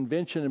Baptist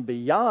Convention and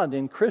beyond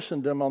in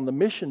Christendom on the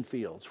mission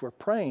fields were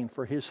praying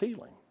for his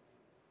healing.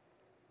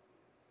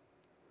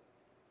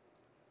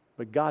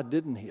 But God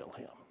didn't heal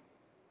him.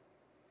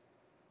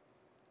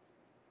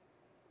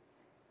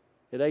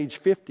 At age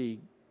 50,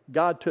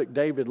 God took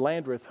David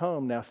Landreth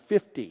home. Now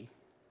 50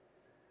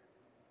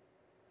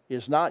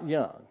 is not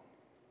young,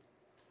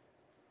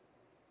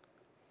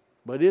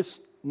 but it's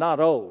not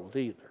old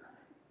either.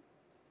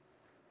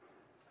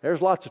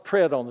 There's lots of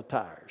tread on the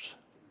tires.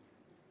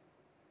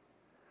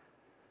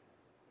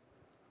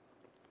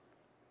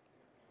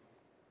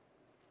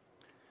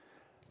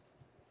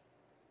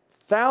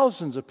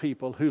 Thousands of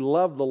people who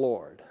love the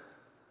Lord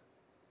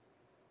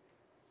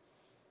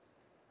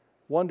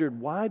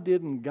wondered, why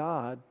didn't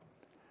God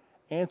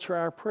answer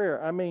our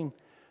prayer? I mean,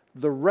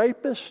 the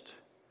rapist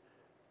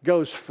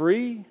goes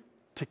free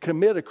to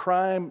commit a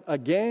crime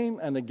again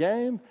and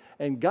again,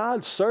 and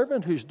God's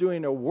servant, who's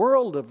doing a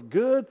world of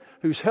good,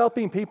 who's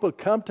helping people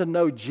come to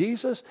know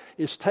Jesus,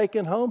 is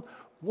taken home.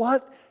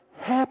 What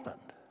happened?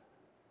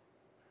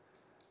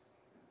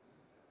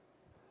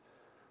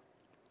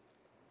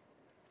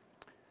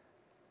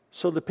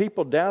 So the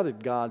people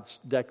doubted God's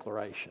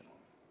declaration.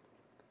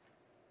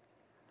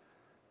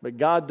 But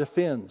God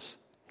defends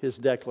His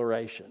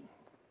declaration.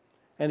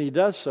 And He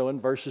does so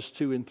in verses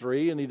 2 and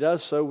 3, and He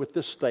does so with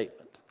this statement.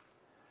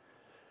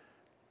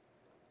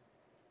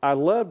 I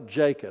loved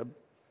Jacob,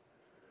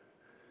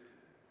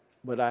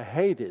 but I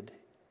hated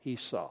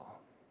Esau.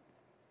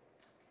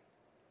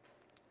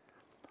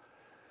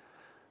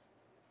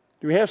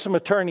 Do we have some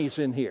attorneys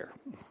in here?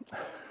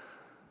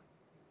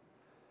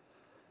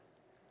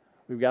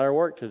 We've got our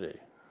work to do.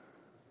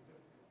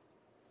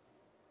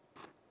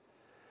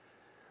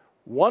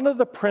 One of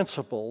the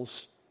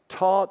principles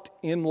taught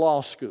in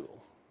law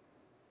school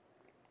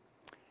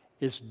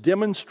is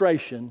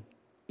demonstration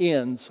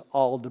ends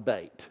all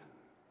debate.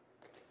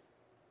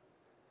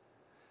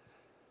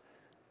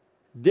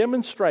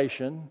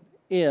 Demonstration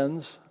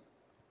ends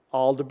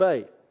all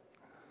debate.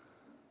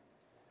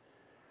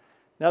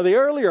 Now, the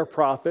earlier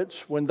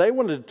prophets, when they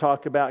wanted to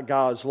talk about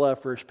God's love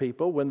for His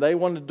people, when they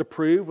wanted to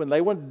prove, when they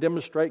wanted to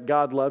demonstrate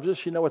God loves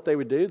us, you know what they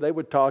would do? They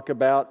would talk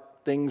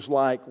about things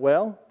like,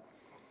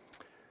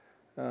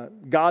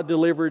 God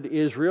delivered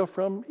Israel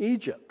from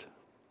Egypt.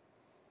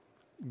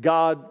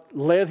 God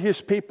led His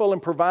people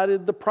and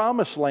provided the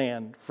promised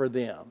land for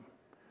them.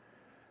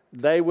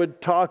 They would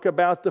talk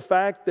about the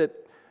fact that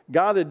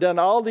God had done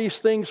all these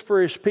things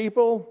for His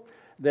people,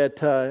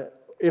 that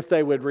if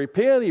they would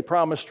repent, He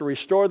promised to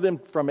restore them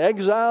from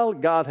exile.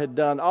 God had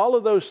done all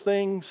of those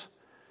things.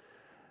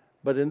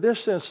 But in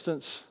this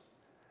instance,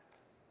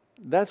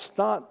 that's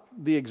not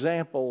the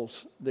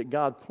examples that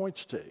God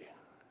points to.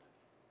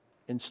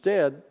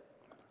 Instead,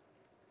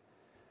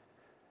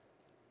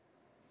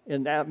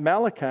 in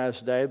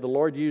Malachi's day, the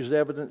Lord used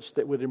evidence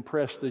that would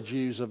impress the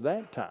Jews of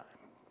that time.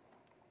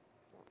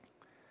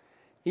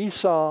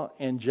 Esau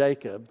and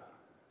Jacob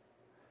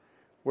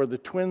were the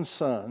twin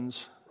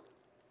sons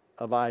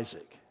of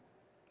Isaac.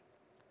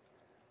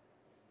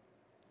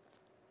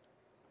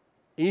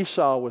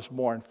 Esau was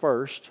born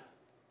first,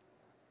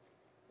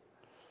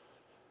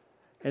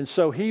 and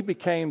so he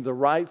became the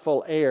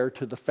rightful heir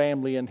to the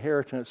family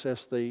inheritance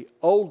as the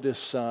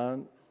oldest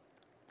son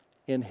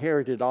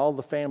inherited all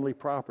the family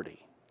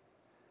property.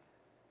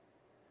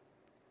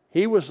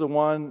 He was the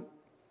one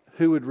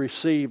who would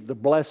receive the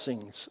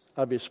blessings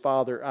of his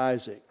father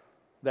Isaac,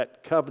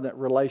 that covenant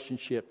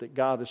relationship that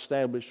God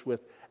established with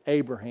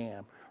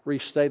Abraham,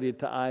 restated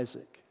to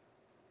Isaac.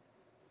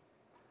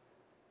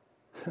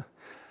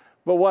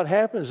 But what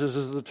happens is,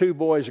 as the two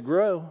boys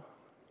grow,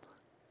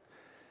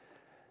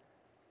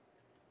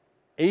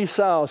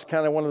 Esau is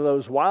kind of one of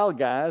those wild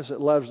guys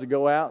that loves to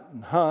go out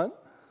and hunt.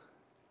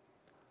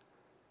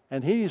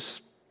 And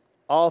he's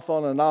off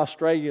on an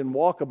Australian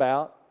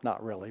walkabout.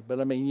 Not really,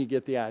 but I mean, you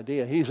get the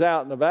idea. He's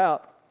out and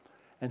about,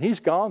 and he's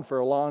gone for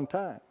a long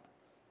time.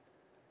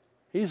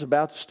 He's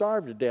about to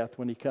starve to death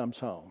when he comes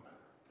home.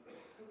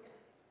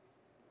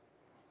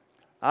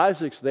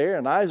 Isaac's there,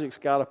 and Isaac's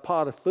got a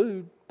pot of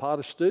food, pot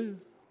of stew.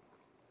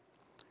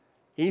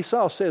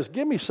 Esau says,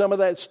 "Give me some of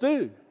that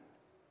stew."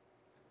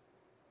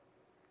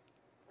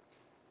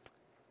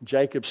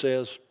 Jacob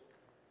says,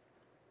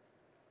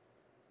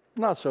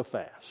 "Not so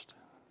fast.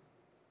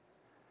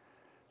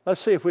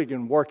 Let's see if we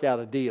can work out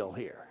a deal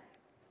here.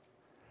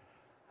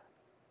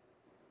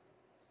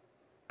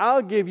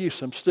 I'll give you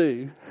some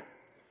stew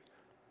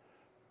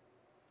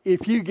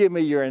if you give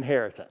me your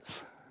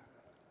inheritance."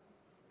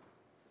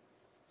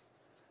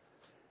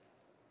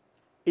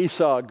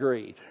 Esau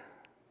agreed.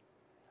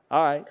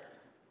 All right,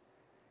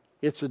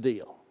 it's a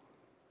deal.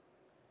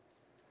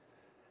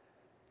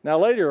 Now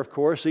later, of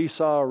course,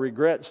 Esau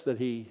regrets that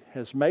he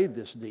has made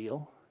this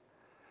deal.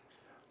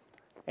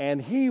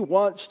 And he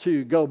wants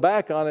to go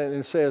back on it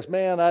and says,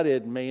 "Man, I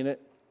didn't mean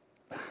it."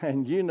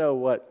 And you know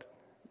what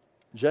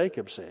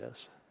Jacob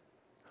says.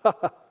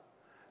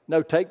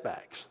 No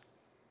takebacks.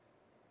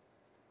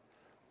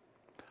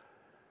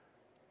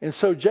 And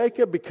so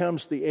Jacob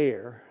becomes the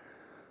heir,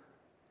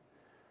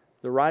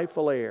 the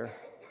rightful heir,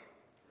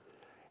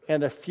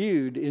 and a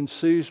feud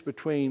ensues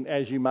between,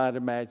 as you might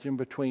imagine,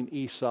 between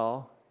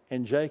Esau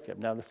and Jacob.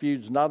 Now the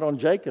feud's not on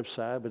Jacob's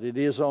side, but it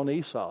is on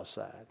Esau's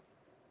side.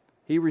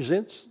 He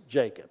resents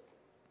Jacob.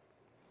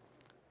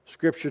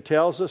 Scripture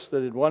tells us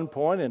that at one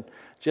point in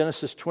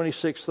Genesis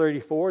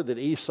 26:34 that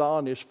Esau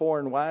and his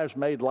foreign wives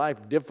made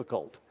life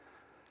difficult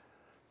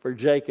for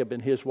Jacob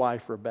and his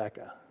wife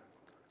Rebekah.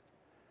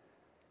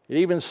 It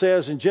even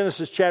says in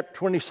Genesis chapter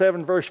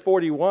 27, verse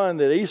 41,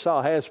 that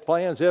Esau has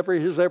plans.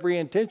 His every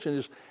intention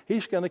is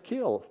he's going to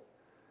kill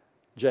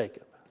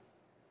Jacob.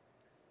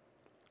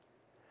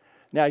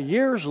 Now,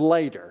 years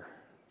later,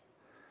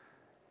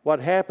 what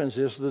happens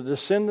is the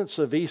descendants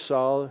of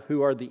Esau,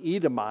 who are the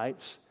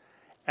Edomites,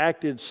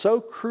 acted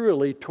so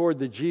cruelly toward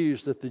the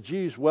Jews that the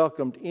Jews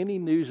welcomed any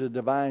news of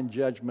divine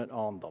judgment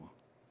on them.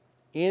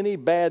 Any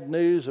bad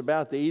news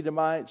about the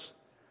Edomites,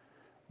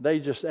 they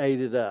just ate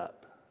it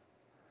up.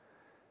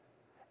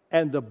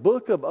 And the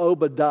book of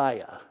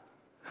Obadiah,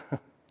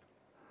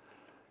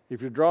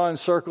 if you're drawing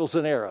circles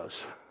and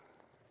arrows,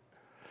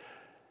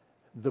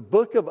 the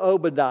book of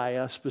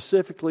Obadiah,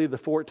 specifically the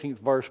 14th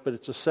verse, but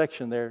it's a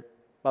section there.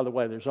 By the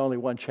way, there's only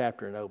one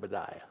chapter in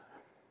Obadiah.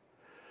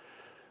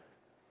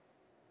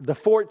 The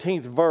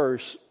 14th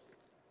verse,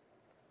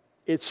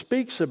 it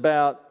speaks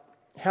about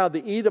how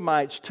the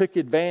Edomites took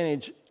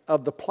advantage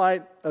of the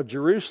plight of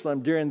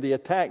Jerusalem during the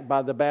attack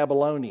by the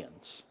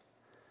Babylonians.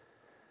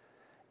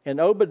 And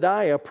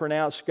Obadiah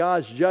pronounced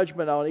God's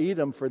judgment on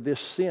Edom for this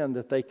sin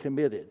that they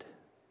committed.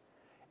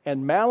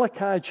 And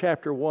Malachi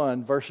chapter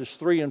 1, verses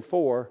 3 and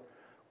 4,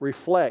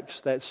 reflects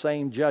that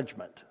same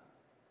judgment.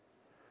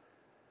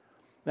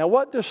 Now,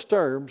 what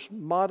disturbs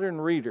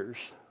modern readers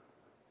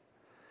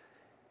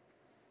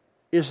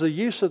is the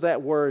use of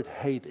that word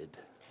hated,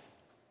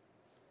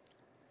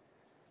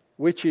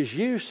 which is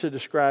used to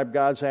describe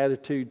God's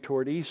attitude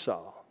toward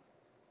Esau.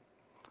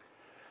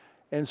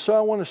 And so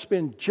I want to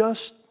spend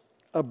just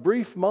a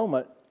brief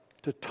moment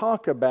to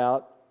talk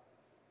about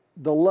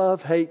the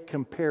love-hate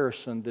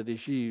comparison that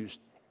is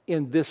used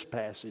in this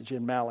passage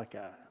in Malachi.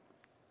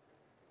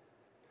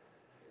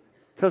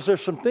 Because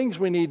there's some things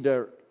we need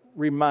to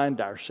remind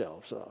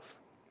ourselves of.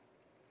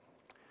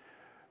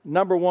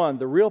 Number one,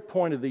 the real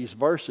point of these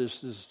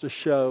verses is to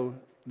show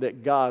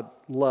that God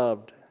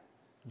loved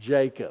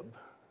Jacob.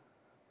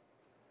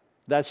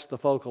 That's the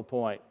focal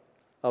point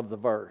of the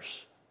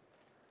verse.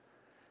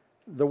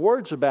 The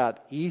words about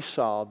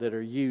Esau that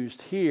are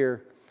used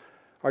here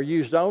are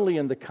used only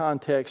in the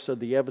context of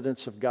the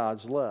evidence of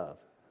God's love.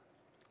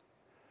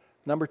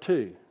 Number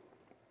two,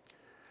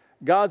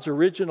 God's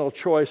original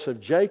choice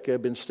of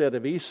Jacob instead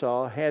of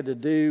Esau had to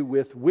do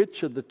with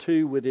which of the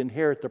two would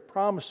inherit the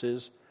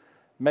promises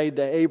made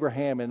to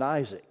Abraham and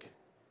Isaac.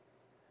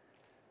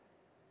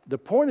 The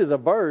point of the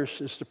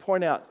verse is to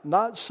point out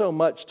not so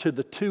much to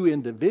the two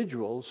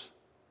individuals,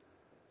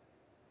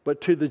 but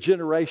to the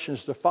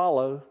generations to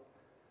follow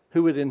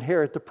who would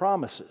inherit the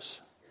promises.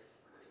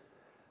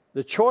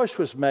 The choice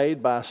was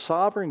made by a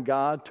sovereign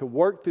God to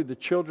work through the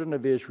children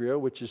of Israel,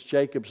 which is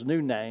Jacob's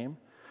new name,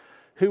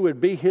 who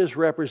would be his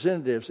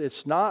representatives.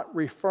 It's not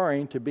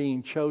referring to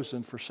being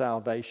chosen for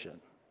salvation.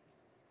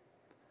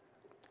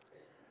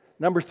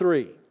 Number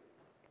three,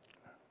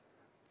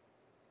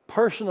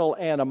 personal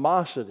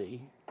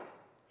animosity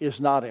is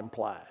not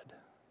implied.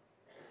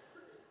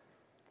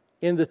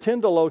 In the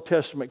Tyndale Old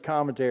Testament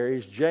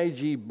commentaries,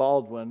 J.G.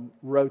 Baldwin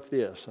wrote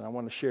this, and I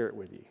want to share it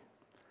with you.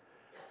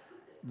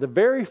 The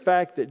very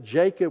fact that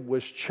Jacob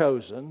was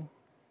chosen,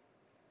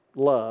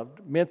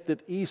 loved, meant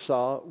that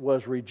Esau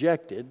was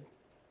rejected,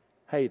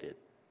 hated.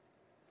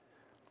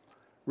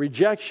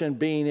 Rejection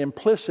being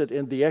implicit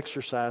in the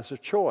exercise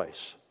of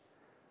choice.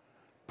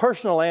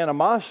 Personal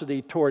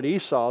animosity toward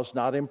Esau is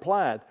not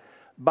implied.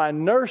 By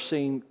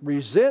nursing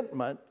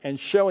resentment and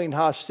showing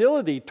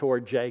hostility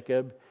toward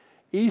Jacob,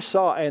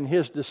 Esau and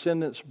his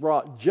descendants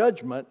brought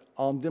judgment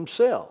on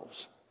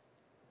themselves.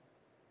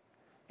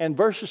 And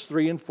verses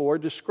 3 and 4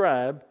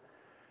 describe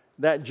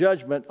that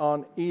judgment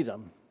on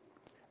Edom.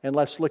 And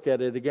let's look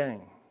at it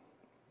again.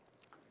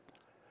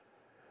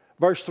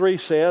 Verse 3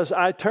 says,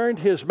 I turned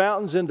his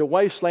mountains into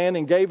wasteland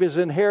and gave his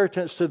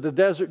inheritance to the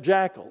desert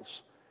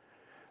jackals.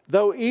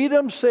 Though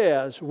Edom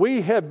says,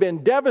 we have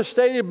been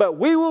devastated, but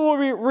we will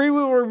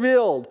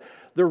rebuild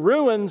the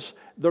ruins,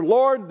 the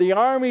Lord, the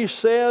army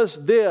says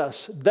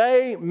this,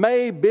 they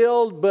may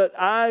build, but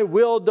I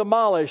will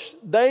demolish.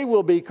 They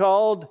will be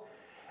called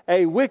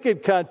a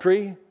wicked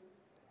country,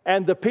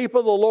 and the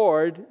people of the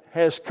Lord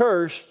has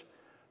cursed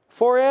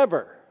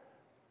forever.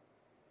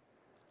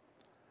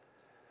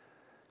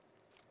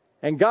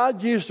 And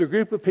God used a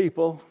group of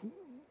people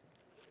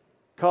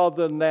called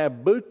the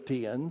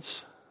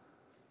Nabateans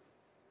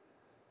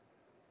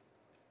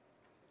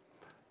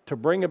to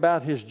bring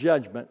about his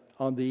judgment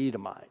on the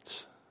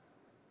Edomites.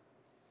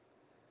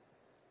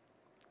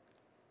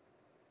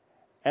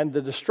 And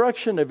the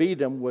destruction of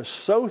Edom was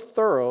so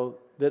thorough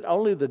that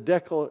only the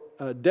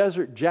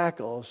desert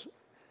jackals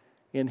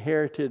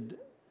inherited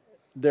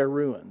their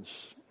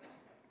ruins.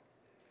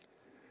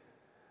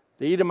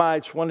 The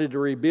Edomites wanted to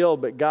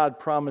rebuild, but God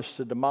promised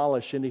to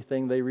demolish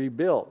anything they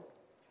rebuilt.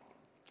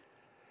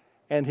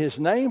 And his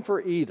name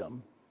for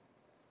Edom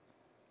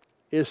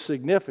is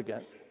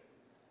significant.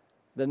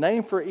 The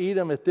name for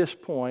Edom at this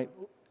point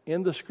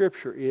in the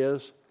scripture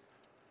is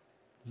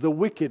the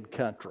wicked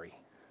country.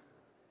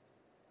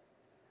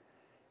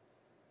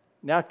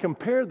 Now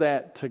compare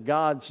that to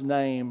God's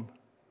name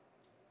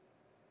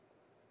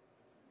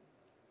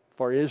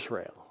for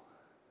Israel.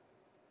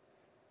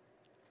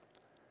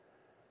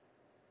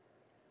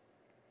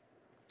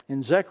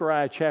 In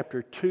Zechariah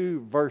chapter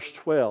 2, verse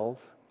 12,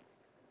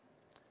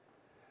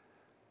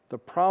 the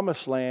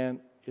promised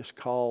land is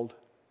called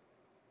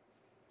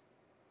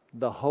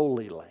the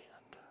Holy Land.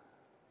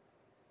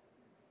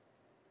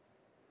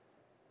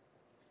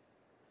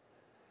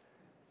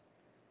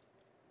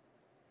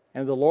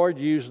 And the Lord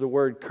used the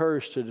word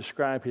curse to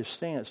describe his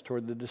stance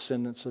toward the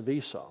descendants of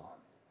Esau.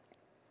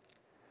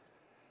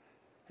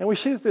 And we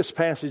see that this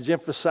passage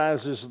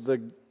emphasizes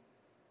the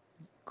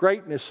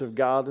greatness of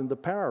God and the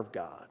power of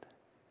God.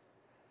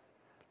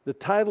 The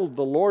title,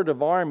 the Lord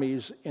of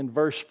Armies, in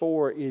verse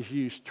 4 is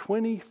used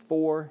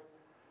 24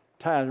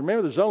 times.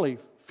 Remember, there's only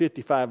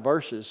 55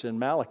 verses in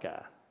Malachi.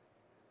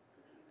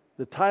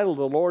 The title,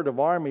 the Lord of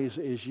Armies,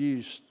 is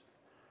used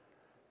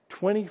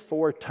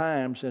 24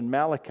 times in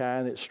Malachi,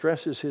 and it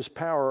stresses his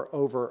power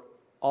over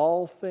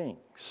all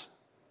things.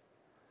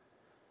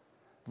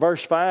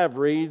 Verse 5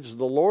 reads,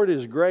 the Lord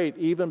is great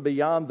even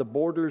beyond the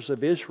borders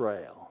of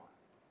Israel.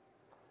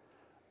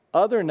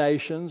 Other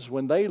nations,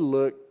 when they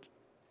looked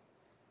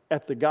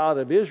at the God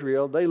of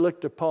Israel, they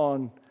looked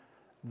upon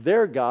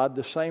their God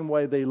the same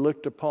way they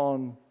looked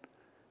upon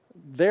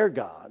their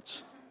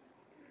gods.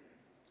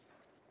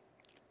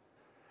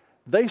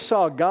 They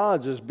saw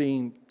gods as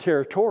being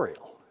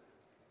territorial.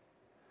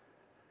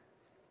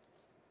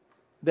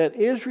 That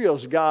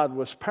Israel's God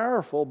was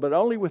powerful, but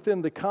only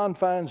within the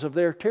confines of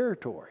their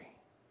territory.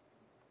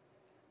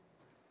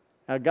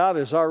 Now, God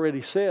has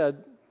already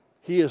said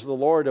he is the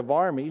Lord of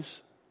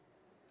armies.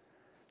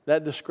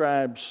 That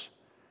describes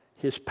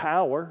his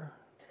power.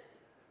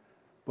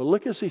 But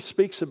look as he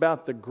speaks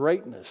about the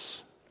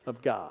greatness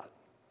of God.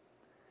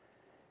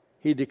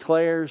 He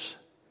declares,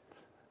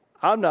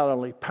 I'm not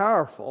only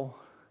powerful,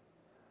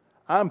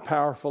 I'm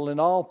powerful in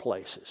all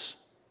places,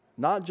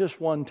 not just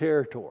one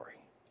territory.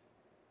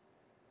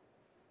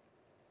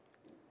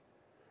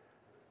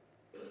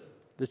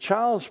 The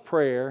child's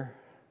prayer,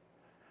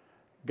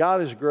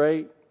 God is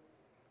great,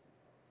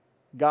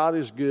 God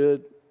is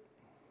good,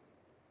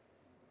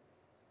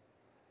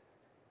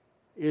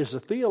 is a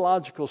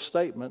theological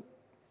statement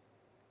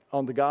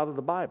on the God of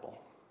the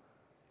Bible.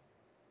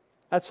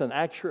 That's an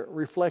accurate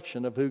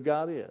reflection of who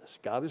God is.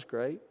 God is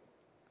great,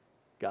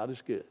 God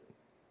is good.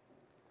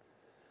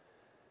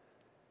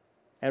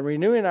 And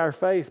renewing our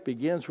faith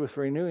begins with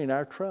renewing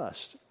our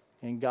trust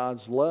in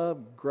God's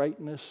love,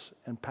 greatness,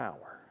 and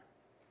power.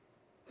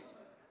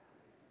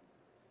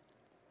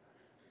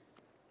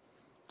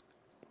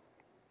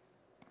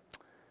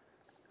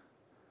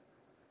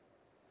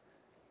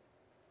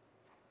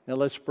 Now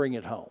let's bring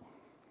it home.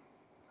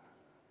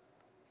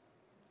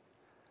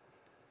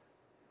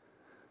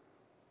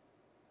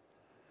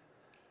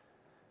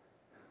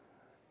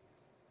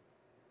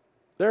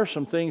 There are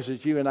some things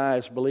that you and I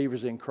as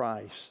believers in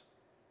Christ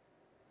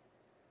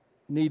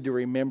need to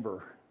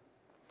remember,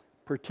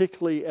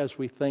 particularly as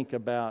we think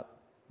about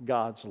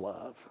God's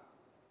love.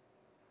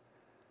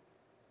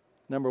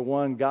 Number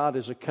one, God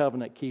is a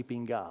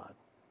covenant-keeping God.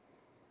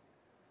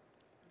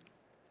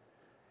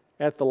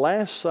 At the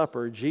Last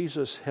Supper,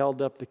 Jesus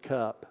held up the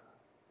cup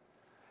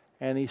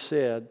and he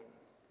said,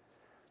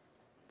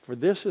 for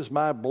this is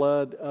my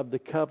blood of the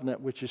covenant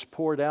which is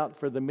poured out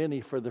for the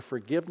many for the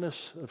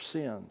forgiveness of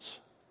sins.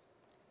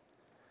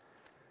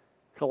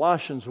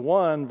 Colossians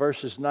 1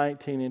 verses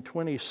 19 and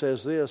 20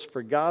 says this,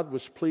 for God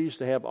was pleased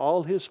to have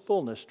all his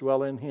fullness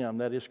dwell in him,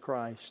 that is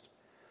Christ,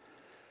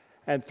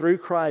 and through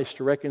Christ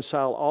to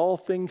reconcile all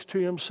things to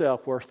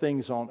himself, whether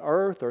things on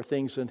earth or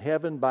things in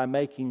heaven, by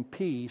making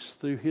peace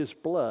through his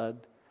blood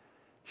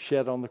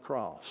shed on the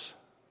cross.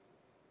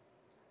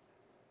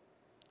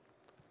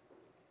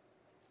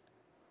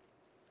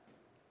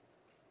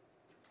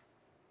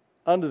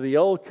 Under the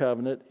old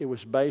covenant, it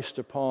was based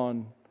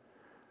upon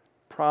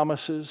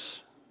promises,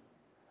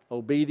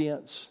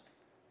 obedience,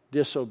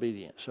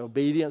 disobedience.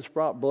 Obedience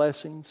brought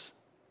blessings,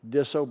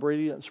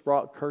 disobedience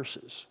brought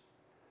curses.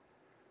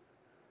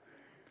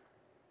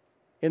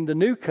 In the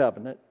new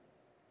covenant,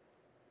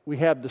 we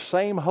have the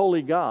same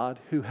holy God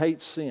who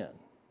hates sin.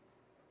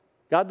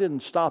 God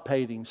didn't stop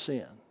hating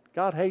sin.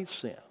 God hates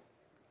sin.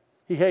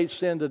 He hates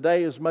sin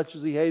today as much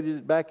as he hated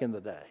it back in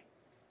the day.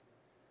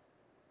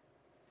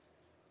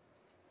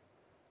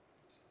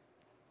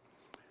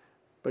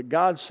 But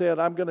God said,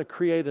 I'm going to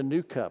create a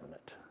new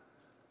covenant.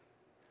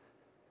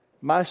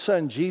 My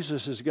son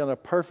Jesus is going to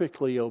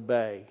perfectly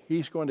obey.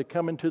 He's going to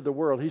come into the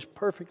world. He's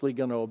perfectly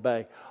going to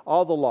obey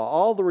all the law,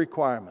 all the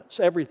requirements,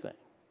 everything.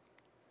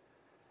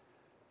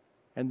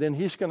 And then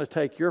he's going to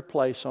take your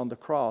place on the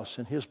cross,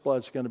 and his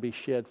blood's going to be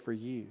shed for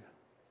you.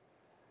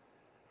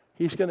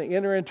 He's going to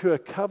enter into a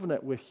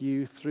covenant with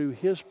you through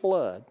his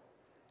blood,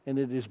 and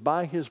it is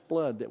by his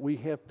blood that we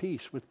have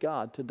peace with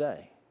God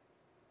today.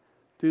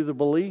 Through the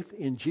belief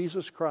in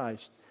Jesus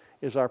Christ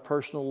as our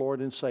personal Lord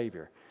and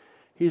Savior.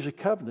 He's a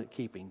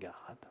covenant-keeping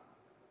God.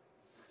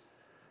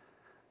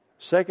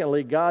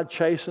 Secondly, God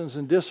chastens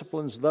and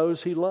disciplines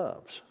those he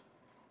loves.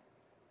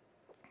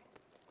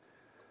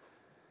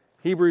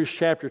 Hebrews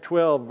chapter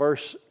 12,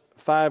 verse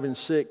 5 and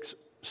 6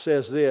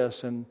 says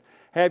this, and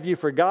have you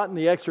forgotten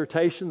the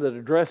exhortation that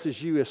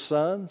addresses you as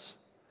sons?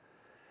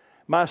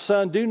 My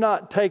son, do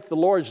not take the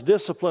Lord's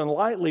discipline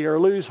lightly or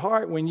lose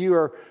heart when you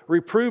are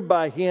reproved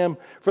by him,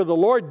 for the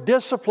Lord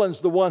disciplines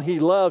the one he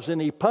loves,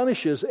 and he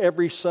punishes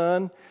every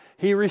son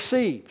he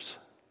receives.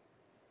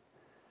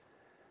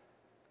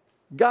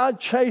 God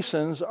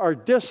chastens or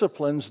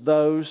disciplines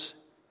those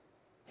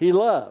he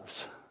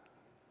loves.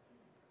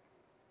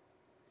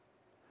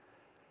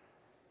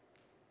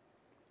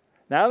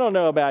 Now, I don't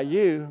know about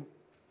you,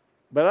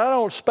 but I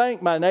don't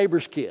spank my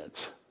neighbor's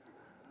kids.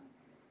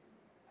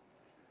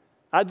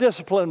 I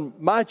discipline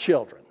my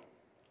children.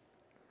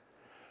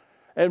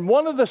 And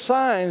one of the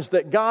signs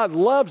that God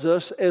loves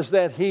us is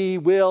that he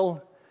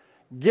will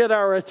get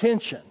our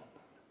attention.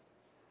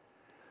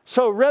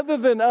 So rather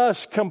than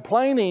us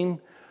complaining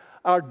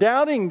or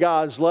doubting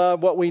God's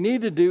love, what we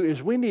need to do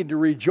is we need to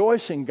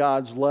rejoice in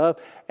God's love.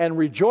 And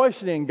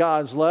rejoicing in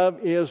God's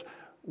love is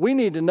we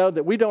need to know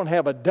that we don't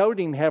have a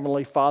doting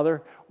Heavenly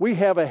Father. We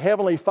have a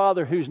Heavenly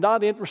Father who's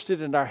not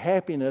interested in our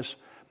happiness,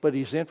 but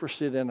he's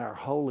interested in our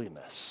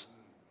holiness.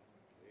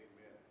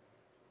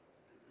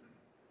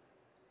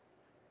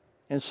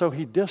 And so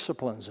he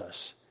disciplines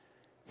us.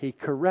 He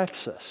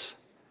corrects us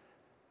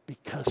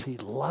because he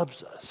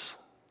loves us.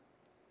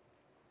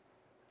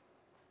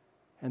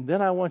 And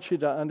then I want you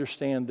to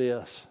understand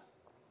this.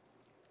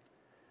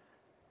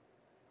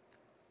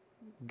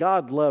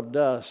 God loved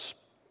us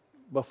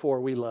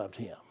before we loved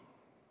him.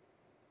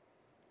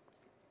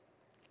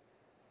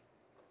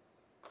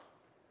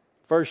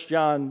 1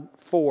 John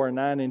 4,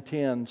 9 and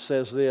 10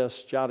 says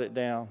this, jot it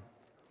down.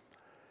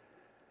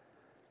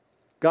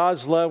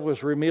 God's love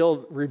was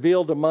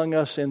revealed among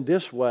us in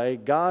this way.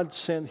 God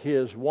sent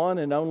his one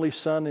and only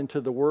Son into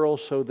the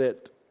world so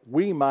that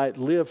we might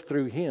live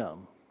through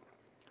him.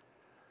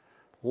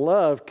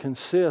 Love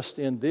consists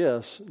in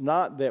this,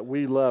 not that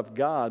we love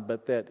God,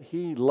 but that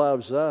he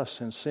loves us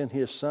and sent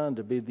his Son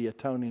to be the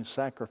atoning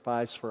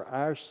sacrifice for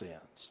our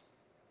sins.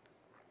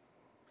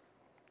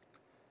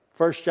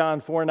 1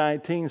 John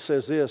 4:19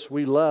 says this,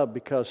 we love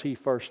because he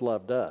first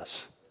loved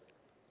us.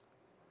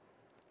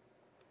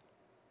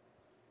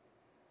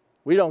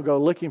 We don't go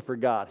looking for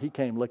God. He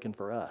came looking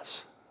for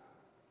us.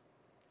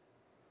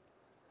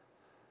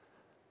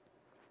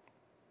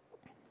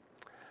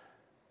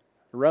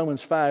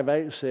 Romans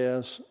 5:8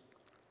 says,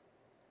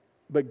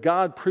 but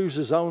God proves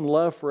his own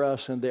love for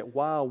us in that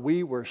while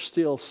we were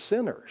still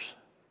sinners,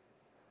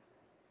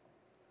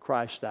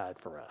 Christ died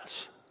for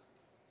us.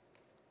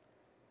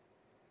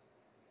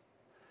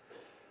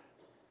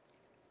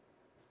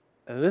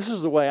 And this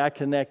is the way I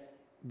connect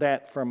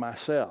that for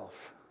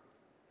myself.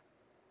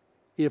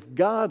 If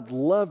God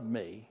loved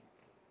me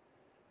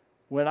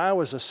when I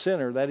was a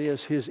sinner, that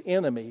is, his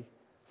enemy,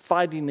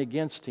 fighting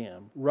against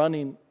him,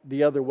 running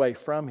the other way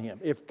from him.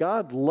 If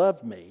God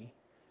loved me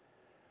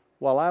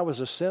while I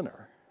was a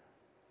sinner,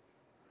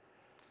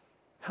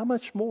 how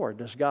much more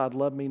does God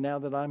love me now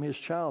that I'm his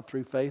child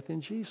through faith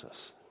in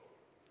Jesus?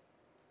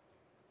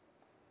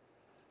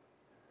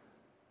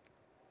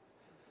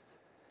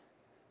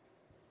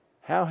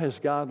 How has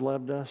God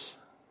loved us?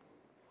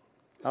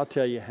 I'll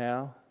tell you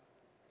how.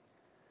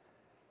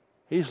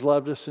 He's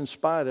loved us in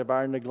spite of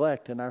our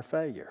neglect and our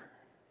failure.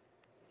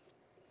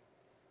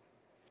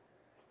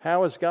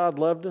 How has God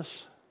loved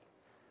us?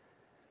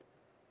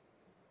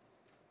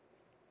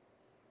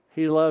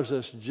 He loves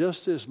us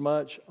just as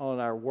much on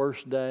our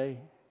worst day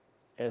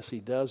as he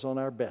does on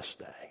our best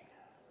day.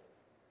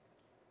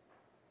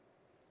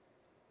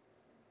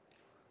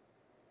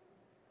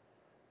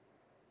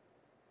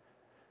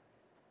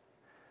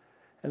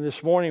 And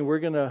this morning we're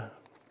going to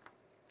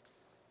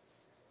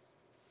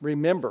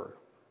remember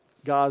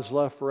God's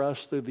love for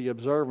us through the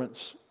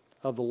observance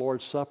of the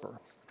Lord's Supper.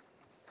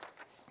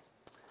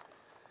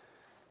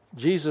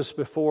 Jesus,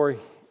 before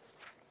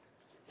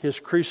His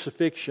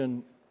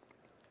crucifixion,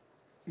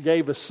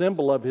 gave a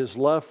symbol of His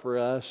love for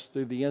us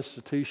through the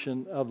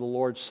institution of the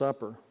Lord's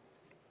Supper.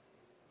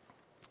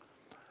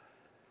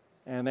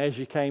 And as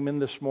you came in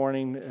this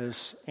morning,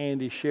 as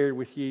Andy shared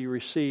with you, you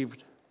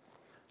received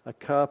a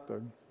cup,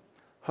 and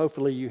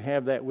hopefully you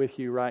have that with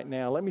you right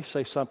now. Let me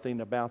say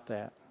something about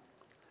that.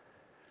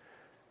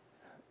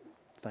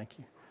 Thank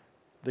you.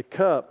 The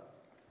cup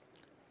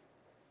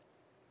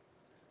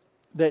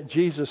that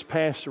Jesus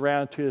passed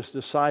around to His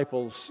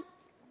disciples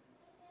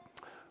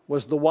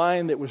was the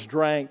wine that was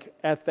drank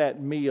at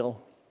that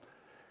meal.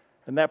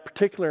 And that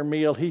particular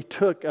meal, He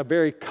took a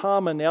very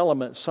common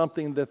element,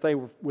 something that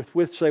with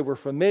which they were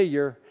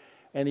familiar,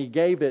 and He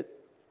gave it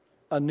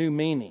a new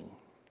meaning.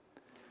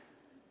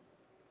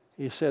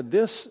 He said,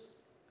 "This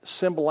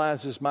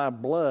symbolizes my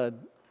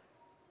blood,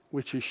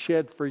 which is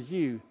shed for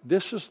you.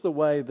 This is the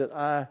way that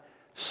I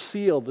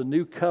seal the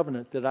new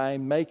covenant that I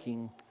am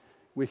making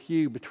with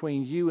you,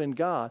 between you and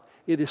God.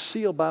 It is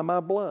sealed by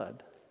my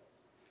blood."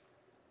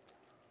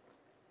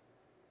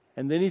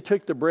 And then He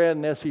took the bread,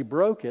 and as He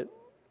broke it,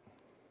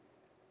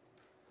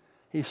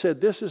 He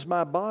said, "This is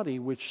my body,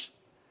 which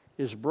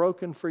is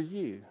broken for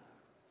you.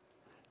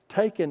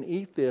 Take and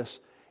eat this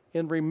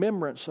in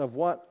remembrance of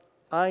what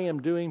I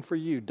am doing for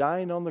you,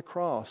 dying on the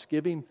cross,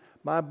 giving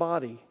my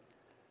body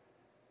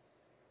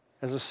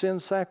as a sin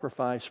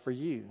sacrifice for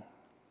you."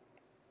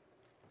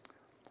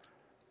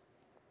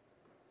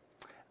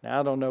 Now,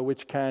 I don't know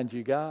which kind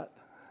you got.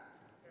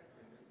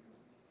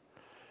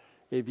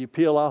 If you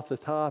peel off the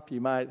top, you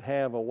might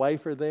have a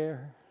wafer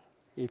there.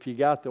 If you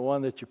got the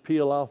one that you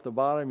peel off the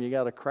bottom, you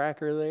got a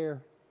cracker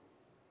there.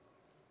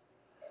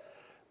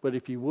 But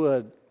if you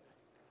would,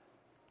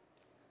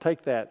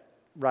 take that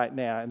right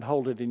now and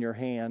hold it in your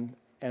hand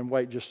and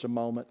wait just a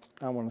moment.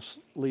 I want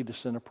to lead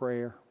us in a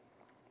prayer.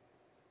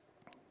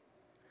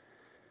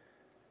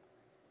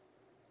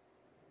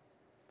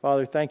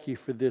 Father, thank you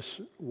for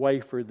this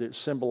wafer that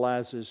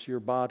symbolizes your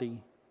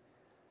body.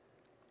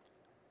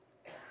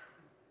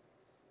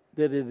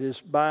 That it is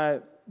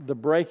by the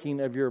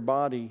breaking of your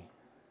body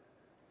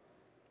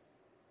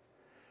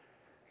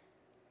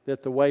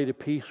that the way to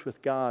peace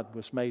with God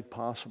was made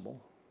possible.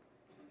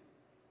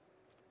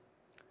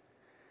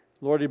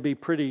 Lord, it'd be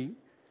pretty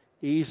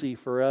easy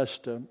for us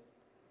to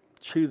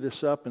chew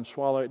this up and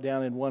swallow it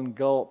down in one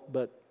gulp,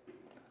 but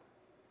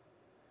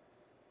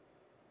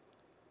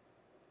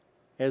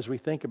as we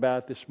think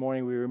about it this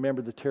morning, we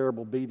remember the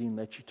terrible beating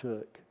that you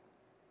took.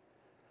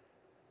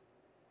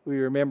 We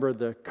remember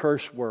the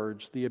curse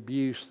words, the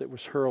abuse that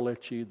was hurled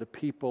at you, the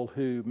people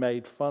who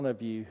made fun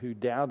of you, who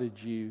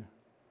doubted you,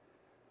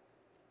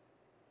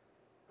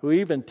 who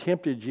even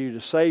tempted you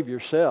to save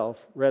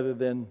yourself rather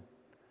than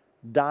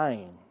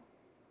dying.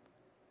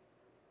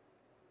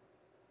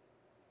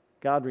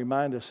 God,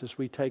 remind us as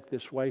we take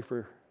this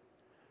wafer,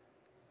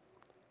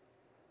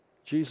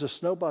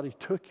 Jesus, nobody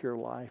took your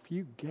life.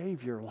 You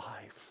gave your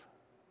life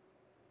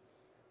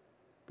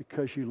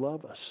because you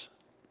love us.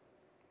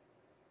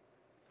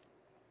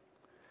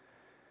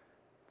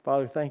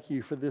 Father, thank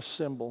you for this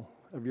symbol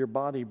of your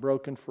body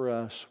broken for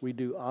us. We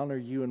do honor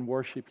you and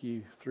worship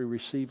you through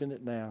receiving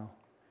it now.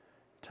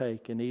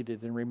 Take and eat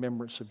it in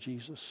remembrance of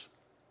Jesus.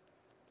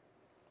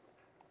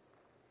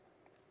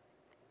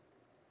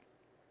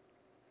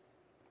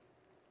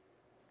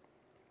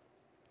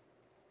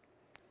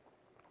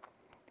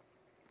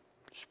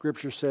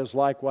 Scripture says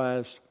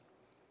likewise,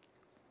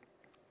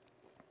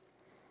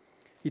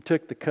 he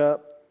took the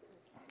cup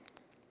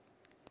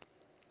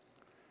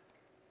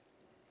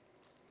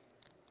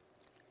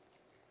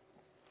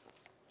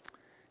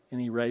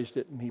and he raised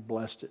it and he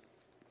blessed it.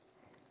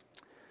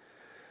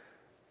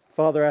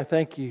 Father, I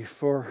thank you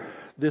for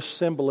this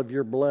symbol of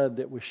your blood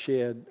that was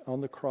shed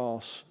on the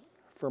cross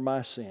for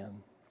my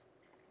sin.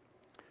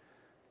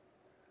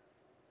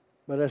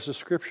 But as the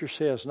Scripture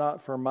says,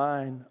 not for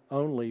mine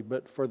only,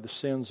 but for the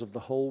sins of the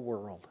whole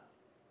world.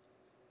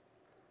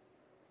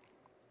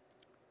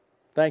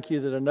 Thank you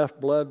that enough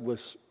blood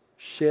was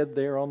shed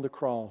there on the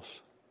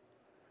cross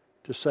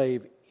to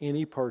save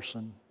any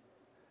person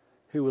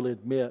who will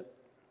admit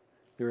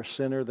they're a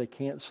sinner, they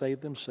can't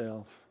save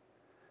themselves,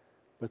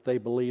 but they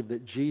believe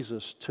that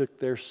Jesus took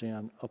their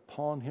sin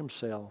upon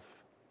himself.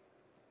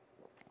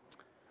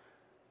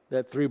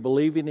 That through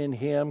believing in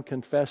him,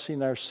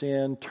 confessing our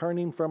sin,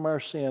 turning from our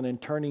sin,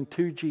 and turning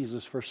to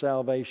Jesus for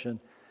salvation,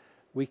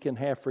 we can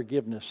have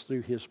forgiveness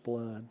through his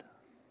blood.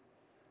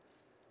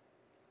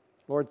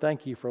 Lord,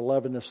 thank you for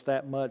loving us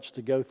that much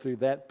to go through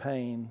that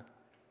pain.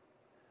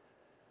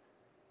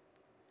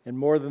 And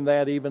more than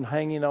that, even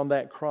hanging on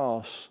that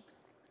cross,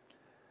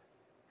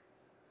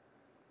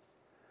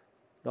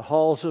 the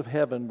halls of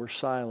heaven were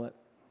silent.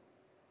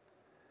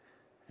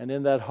 And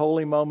in that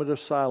holy moment of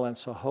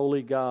silence, a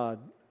holy God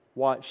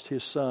watched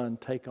his Son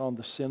take on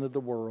the sin of the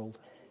world.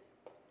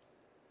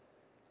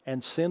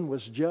 And sin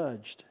was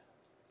judged.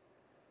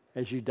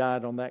 as you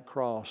died on that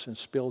cross and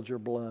spilled your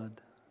blood.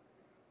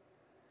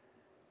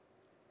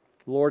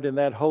 Lord, in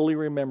that holy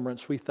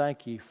remembrance, we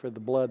thank you for the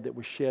blood that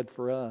was shed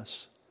for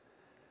us.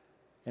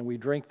 And we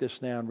drink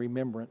this now in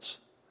remembrance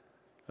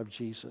of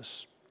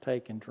Jesus.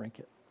 Take and drink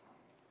it.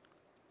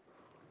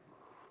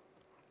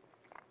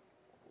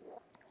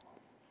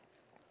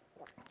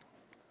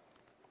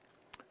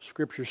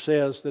 Scripture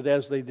says that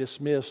as they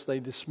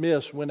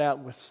dismissed, went out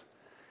with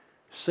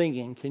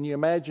singing. Can you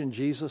imagine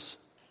Jesus?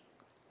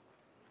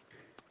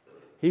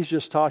 He's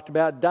just talked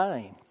about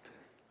dying.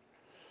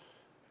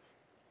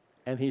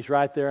 And He's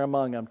right there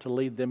among them to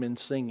lead them in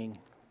singing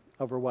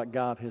over what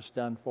God has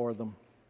done for them.